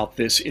much about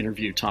this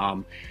interview,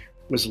 Tom,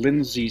 was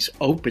Lindsay's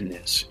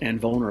openness and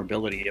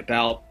vulnerability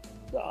about,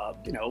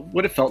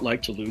 what it felt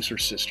like to lose her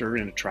sister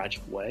in a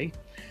tragic way,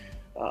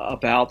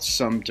 about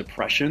some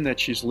depression that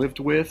she's lived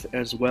with,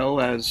 as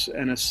well as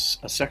a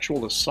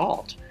sexual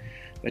assault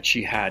that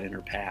she had in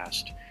her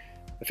past.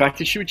 The fact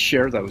that she would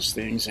share those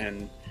things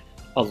and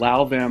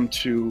allow them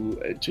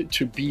to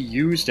be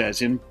used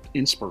as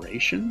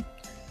inspiration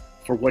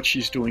for what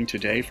she's doing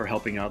today, for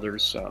helping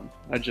others, I'm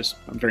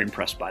very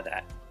impressed by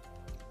that.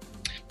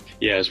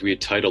 Yeah, as we had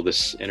titled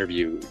this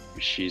interview,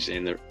 she's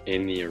in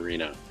the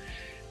arena.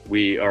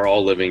 we are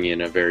all living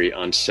in a very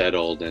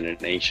unsettled and an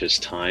anxious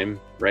time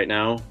right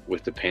now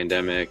with the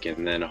pandemic,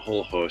 and then a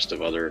whole host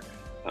of other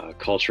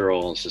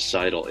cultural and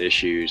societal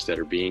issues that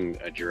are being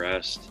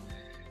addressed.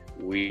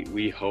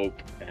 We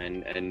hope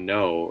and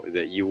know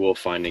that you will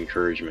find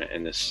encouragement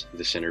in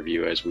this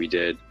interview, as we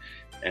did.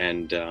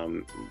 And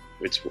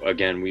it's,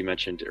 again, we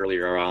mentioned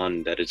earlier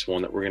on that it's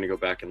one that we're going to go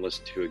back and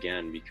listen to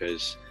again,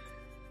 because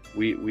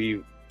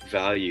we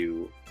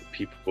value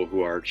people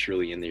who are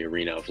truly in the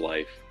arena of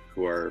life,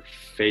 who are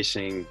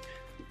facing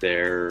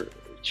their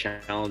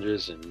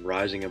challenges and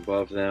rising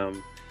above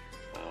them,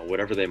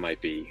 whatever they might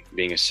be.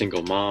 Being a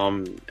single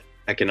mom,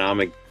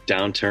 economic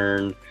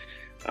downturn,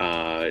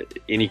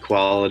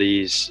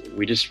 inequalities.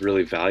 We just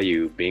really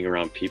value being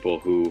around people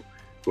who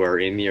are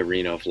in the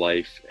arena of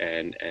life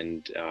and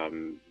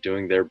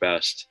doing their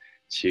best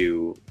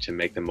to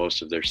make the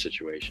most of their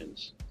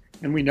situations.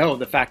 And we know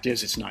the fact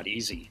is it's not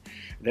easy.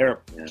 There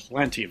are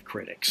plenty of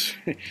critics,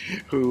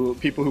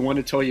 people who want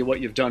to tell you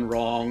what you've done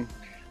wrong,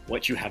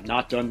 what you have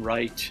not done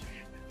right,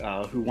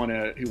 who want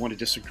to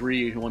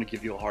disagree, who want to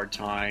give you a hard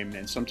time,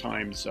 and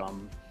sometimes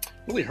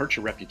really hurt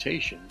your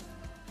reputation.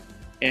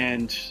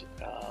 And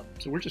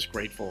so we're just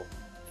grateful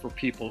for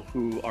people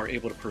who are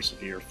able to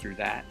persevere through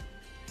that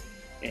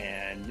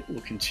and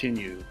will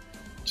continue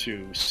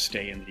to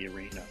stay in the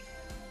arena,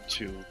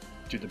 to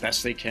do the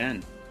best they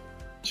can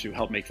to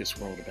help make this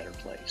world a better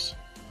place.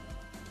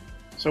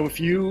 So if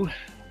you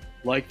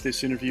like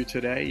this interview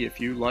today, if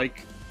you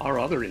like our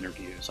other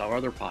interviews, our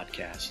other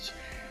podcasts,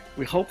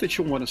 we hope that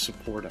you'll want to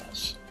support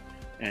us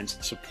and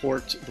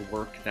support the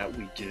work that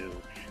we do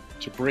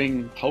to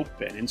bring hope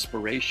and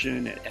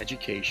inspiration and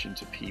education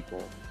to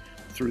people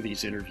through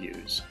these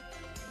interviews.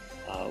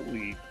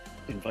 We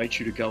invite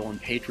you to go on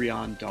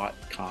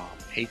patreon.com,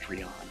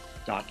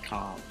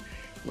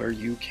 where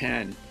you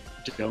can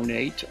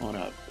donate on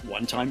a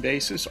one-time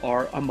basis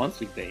or a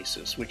monthly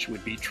basis, which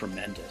would be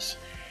tremendous.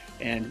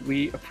 And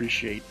we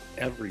appreciate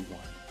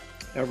everyone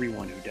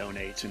who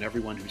donates and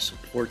everyone who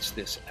supports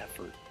this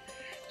effort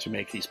to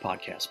make these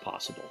podcasts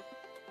possible.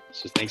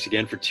 So thanks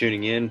again for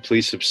tuning in.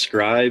 Please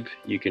subscribe.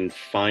 You can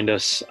find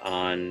us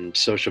on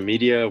social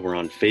media. We're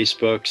on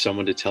Facebook,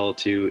 Someone to Tell It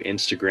To,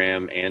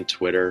 Instagram, and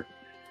Twitter.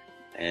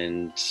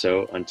 And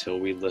so until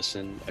we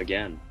listen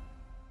again.